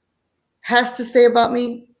has to say about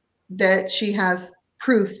me, that she has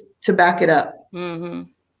proof to back it up.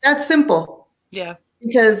 That's simple. Yeah.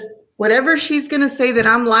 Because whatever she's going to say that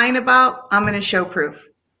I'm lying about, I'm going to show proof.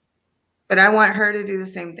 But I want her to do the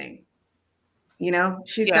same thing. You know,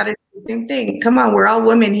 she's got to do the same thing. Come on, we're all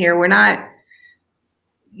women here. We're not,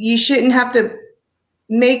 you shouldn't have to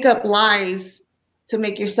make up lies to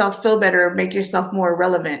make yourself feel better or make yourself more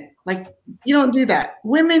relevant. Like, you don't do that.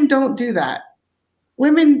 Women don't do that.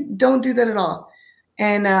 Women don't do that at all.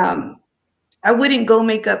 And I wouldn't go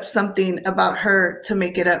make up something about her to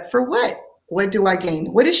make it up. For what? What do I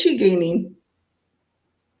gain? What is she gaining?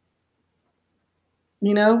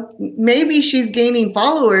 You know, maybe she's gaining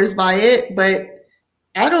followers by it, but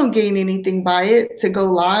I don't gain anything by it to go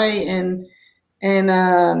lie and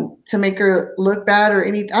to make her look bad or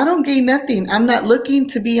anything. I don't gain nothing. I'm not looking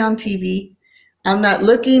to be on TV. I'm not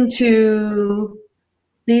looking to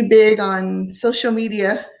be big on social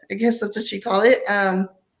media. I guess that's what you call it. I'm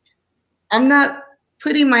not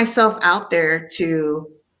putting myself out there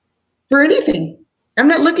for anything. I'm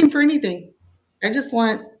not looking for anything. I just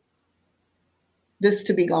want this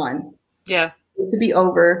to be gone. Yeah. To be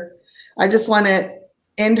over. I just want to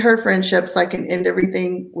end her friendship so I can end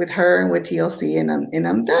everything with her and with TLC, and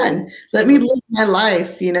I'm done. Let me live my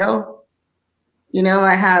life, you know. You know,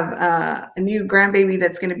 I have a new grandbaby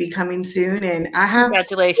that's going to be coming soon, and I have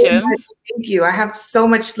congratulations. Thank you. I have so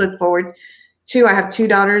much to look forward to. I have 2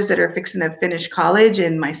 daughters that are fixing to finish college,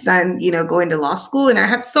 and my son, you know, going to law school, and I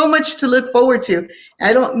have so much to look forward to.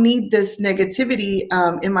 I don't need this negativity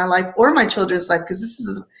in my life or my children's life, because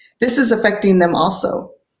this is affecting them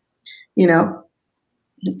also, you know.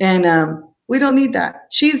 And we don't need that.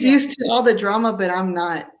 She's used to all the drama, but I'm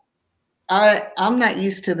not. I'm not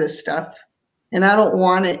used to this stuff, and I don't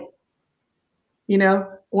want it. You know,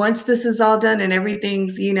 once this is all done and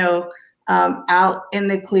everything's, you know, out in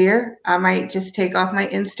the clear, I might just take off my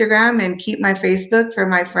Instagram and keep my Facebook for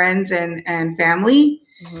my friends and family.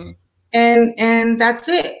 And that's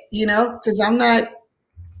it, you know, because I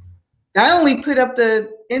only put up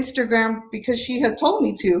the Instagram because she had told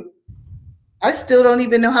me to. I still don't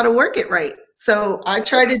even know how to work it right. So I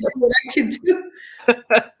try to do what I can do.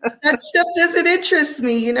 That stuff doesn't interest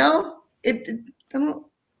me, you know?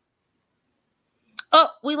 Oh,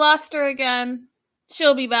 we lost her again.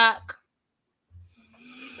 She'll be back.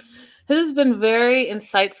 This has been very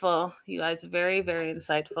insightful, you guys. Very, very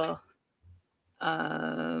insightful.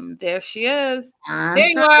 There she is. There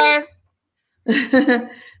you are.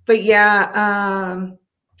 But yeah,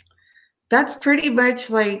 that's pretty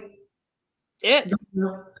much like it.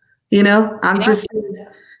 You know, I'm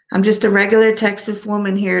just a regular Texas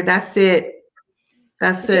woman here. That's it.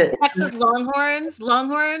 That's it. Texas Longhorns.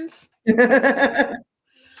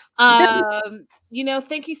 You know,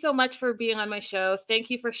 thank you so much for being on my show.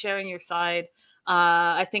 Thank you for sharing your side.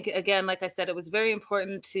 I think, again, like I said, it was very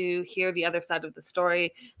important to hear the other side of the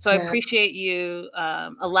story. So I Yeah. appreciate you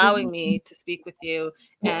allowing me to speak with you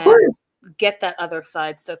Of and course. get that other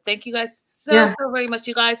side. So thank you guys so, Yeah. so very much.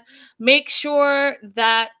 You guys, make sure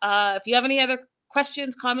that if you have any other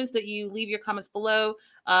questions, comments, that you leave your comments below,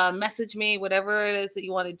 message me, whatever it is that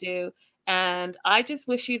you want to do. And I just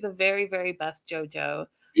wish you the very, very best, JoJo.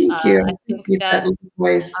 Thank you. I think Keep that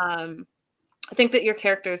voice. I think that your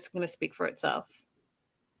character is going to speak for itself.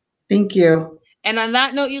 Thank you. And on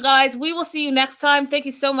that note, you guys, we will see you next time. Thank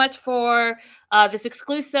you so much for this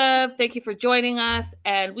exclusive. Thank you for joining us.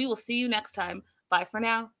 And we will see you next time. Bye for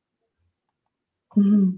now. Mhm.